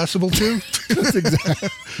 That's possible too. That's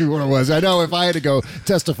exactly what it was. I know if I had to go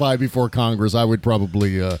testify before Congress, I would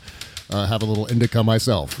probably have a little indica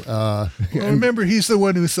myself. Remember, he's the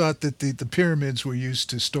one who thought that the pyramids were used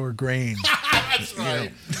to store grain. That's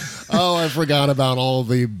right. Oh, I forgot about all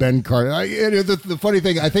the Ben Carson. The funny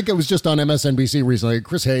thing, I think it was just on MSNBC recently,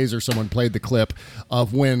 Chris Hayes or someone played the clip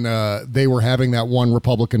of when they were having that one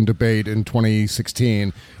Republican debate in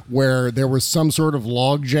 2016 where there was some sort of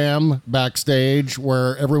logjam backstage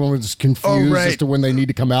where everyone was confused as to when they need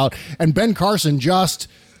to come out. And Ben Carson just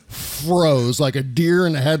froze like a deer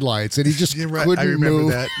in the headlights, and he just couldn't move. I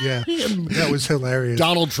remember that. Yeah, that was hilarious.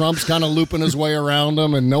 Donald Trump's kind of looping his way around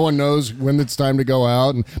him, and no one knows when it's time to go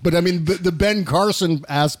out. But the Ben Carson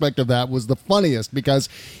aspect of that was the funniest because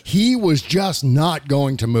he was just not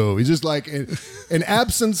going to move. He's just like, in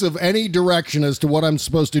absence of any direction as to what I'm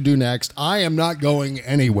supposed to do next, I am not going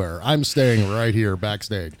anywhere. I'm staying right here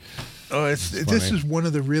backstage. Oh, this is one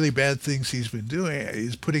of the really bad things he's been doing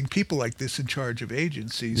is putting people like this in charge of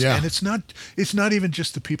agencies. Yeah. And it's not even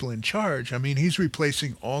just the people in charge. He's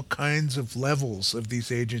replacing all kinds of levels of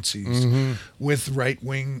these agencies with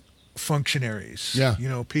right-wing functionaries. Yeah.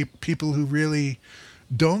 People who really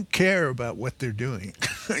don't care about what they're doing.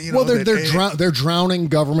 Well, they're drowning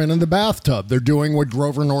government in the bathtub. They're doing what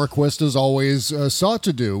Grover Norquist has always sought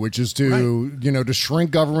to do, which is to to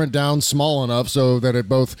shrink government down small enough so that it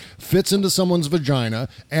both fits into someone's vagina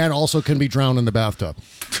and also can be drowned in the bathtub.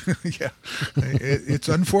 Yeah, it's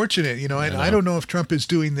unfortunate, and I don't know if Trump is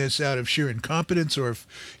doing this out of sheer incompetence or if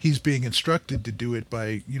he's being instructed to do it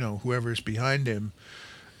by whoever's behind him.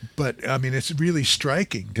 But I mean, it's really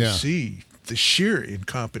striking to see the sheer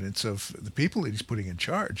incompetence of the people that he's putting in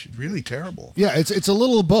charge. Really terrible. Yeah, it's a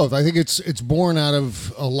little of both. I think it's born out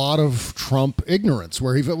of a lot of Trump ignorance,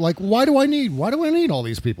 where he felt like, why do I need all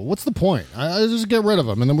these people? What's the point? I just get rid of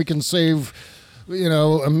them, and then we can save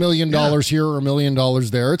 $1 million here or $1 million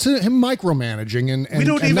there. It's him micromanaging and we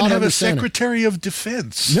don't even have a understanding. Secretary of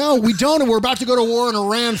Defense. No, we don't, and we're about to go to war in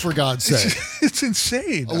Iran, for God's sake. It's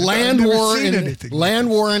insane. Land war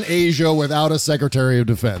in Asia without a Secretary of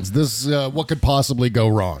Defense. This what could possibly go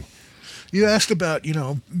wrong? You asked about,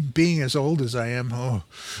 being as old as I am. Oh,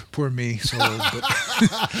 poor me, so old.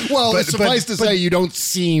 But, well, suffice to say, you don't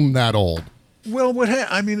seem that old. Well,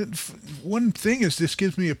 one thing is this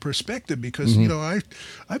gives me a perspective because,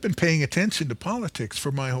 I've been paying attention to politics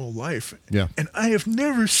for my whole life. Yeah. And I have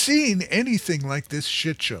never seen anything like this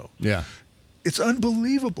shit show. Yeah. It's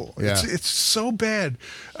unbelievable. Yeah. It's so bad.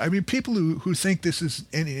 I mean, people who think this is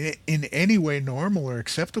in any way normal or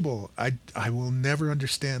acceptable, I will never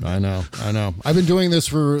understand that. I know. I've been doing this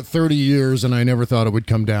for 30 years, and I never thought it would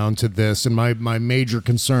come down to this. And my major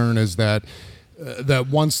concern is that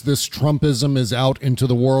once this Trumpism is out into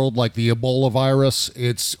the world, like the Ebola virus,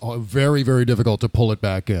 it's very, very difficult to pull it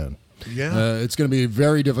back in. Yeah, it's going to be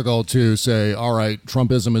very difficult to say, all right,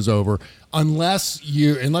 Trumpism is over, unless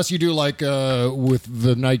you do like with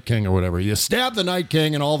the Night King or whatever. You stab the Night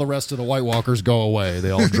King and all the rest of the White Walkers go away. They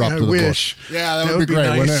all drop to the wish. floor. Yeah, that would be great,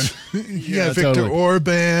 nice. Wouldn't it? Yeah, Viktor totally.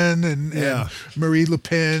 Orban and Marie Le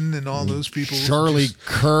Pen and all those people. Charlie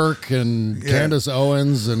Kirk and Candace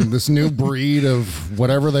Owens and this new breed of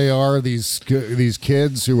whatever they are, these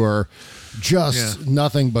kids who are just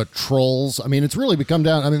nothing but trolls. I mean, it's really become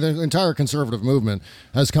down. I mean, the entire conservative movement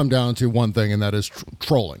has come down to one thing, and that is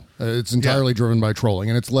trolling. It's entirely driven by trolling,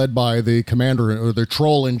 and it's led by the commander or the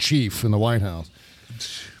troll in chief in the White House.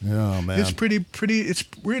 Oh man, it's pretty.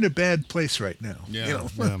 We're in a bad place right now. Yeah.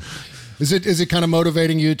 Is it kind of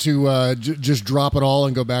motivating you to just drop it all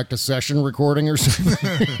and go back to session recording or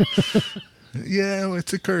something? Yeah, well,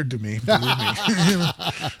 it's occurred to me. Believe me.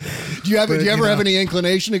 Do you ever have any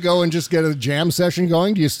inclination to go and just get a jam session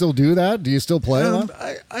going? Do you still do that? Do you still play?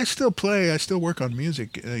 I still play. I still work on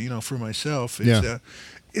music. For myself.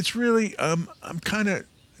 It's really. I'm kind of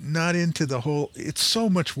not into the whole. It's so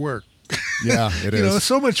much work. Yeah, it is.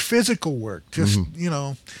 So much physical work. Just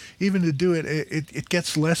even to do it, it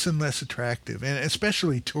gets less and less attractive, and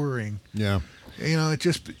especially touring. Yeah.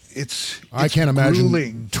 It's I can't imagine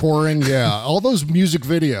grueling. Touring. Yeah, all those music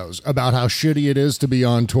videos about how shitty it is to be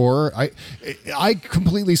on tour. I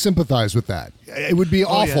completely sympathize with that. It would be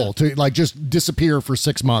awful to just disappear for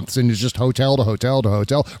 6 months and just hotel to hotel to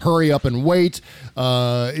hotel. Hurry up and wait.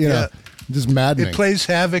 Just maddening. It plays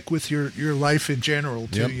havoc with your life in general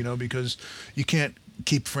too. Because you can't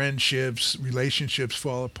keep friendships, relationships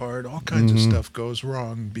fall apart. All kinds of stuff goes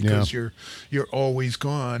wrong because you're always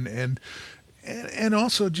gone and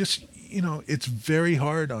also just it's very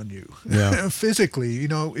hard on you physically,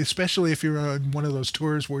 especially if you're on one of those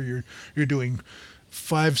tours where you're doing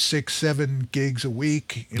 5, 6, 7 gigs a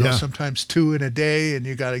week, sometimes 2 in a day, and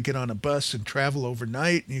you got to get on a bus and travel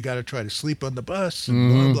overnight, and you got to try to sleep on the bus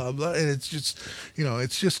and blah, blah, blah. And it's just,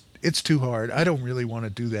 it's too hard. I don't really want to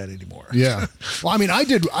do that anymore. Yeah. Well, I mean, I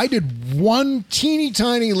did one teeny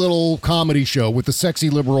tiny little comedy show with the Sexy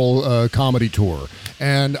Liberal comedy tour.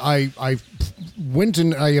 And I went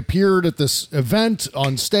and I appeared at this event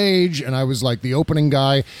on stage, and I was like the opening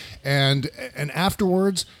guy. And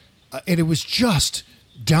afterwards, and it was just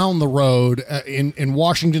down the road in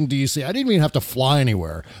Washington, D.C. I didn't even have to fly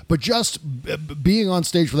anywhere, but just being on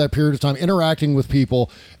stage for that period of time, interacting with people,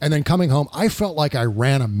 and then coming home, I felt like I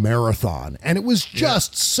ran a marathon. And it was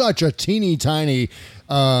just such a teeny tiny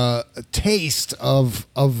taste of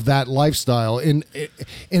that lifestyle in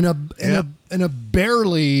a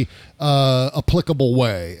barely applicable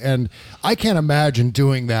way. And I can't imagine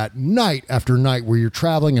doing that night after night where you're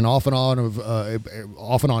traveling and off and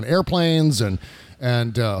on airplanes and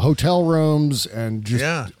hotel rooms and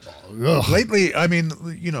just Ugh. Lately, I mean,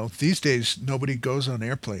 these days nobody goes on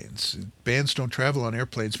airplanes. Bands don't travel on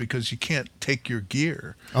airplanes because you can't take your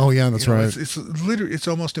gear. Oh yeah, that's right. It's literally, it's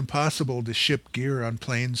almost impossible to ship gear on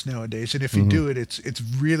planes nowadays, and if you do it, it's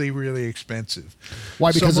really, really expensive.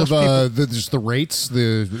 Why? Because so of just the rates,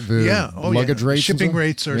 the luggage rates, shipping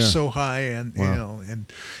rates are Yeah. so high, and Wow.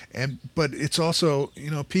 but it's also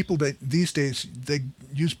people that these days they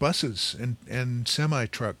use buses and semi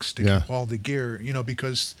trucks to Yeah. haul the gear,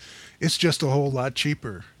 because it's just a whole lot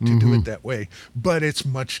cheaper to do it that way, but it's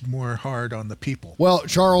much more hard on the people. Well,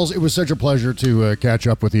 Charles, it was such a pleasure to catch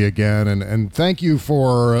up with you again, and thank you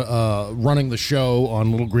for running the show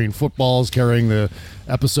on Little Green Footballs, carrying the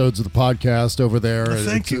episodes of the podcast over there. Well,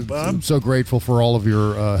 thank you, Bob. I'm so grateful for all of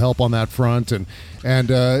your help on that front, and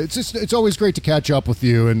it's always great to catch up with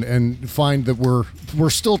you and find that we're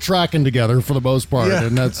still tracking together for the most part, Yeah,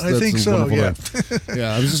 and that's I think a so. wonderful Yeah, thing.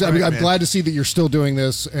 Yeah. I'm man. glad to see that you're still doing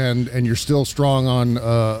this and you're still strong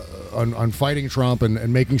on fighting Trump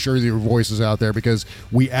and making sure that your voice is out there, because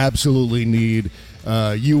we absolutely need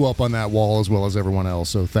you up on that wall as well as everyone else.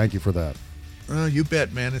 So thank you for that. You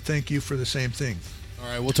bet, man, and thank you for the same thing. All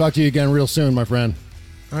right, we'll talk to you again real soon, my friend.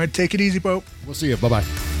 All right, take it easy, Bo. We'll see you. Bye-bye.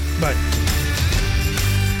 Bye.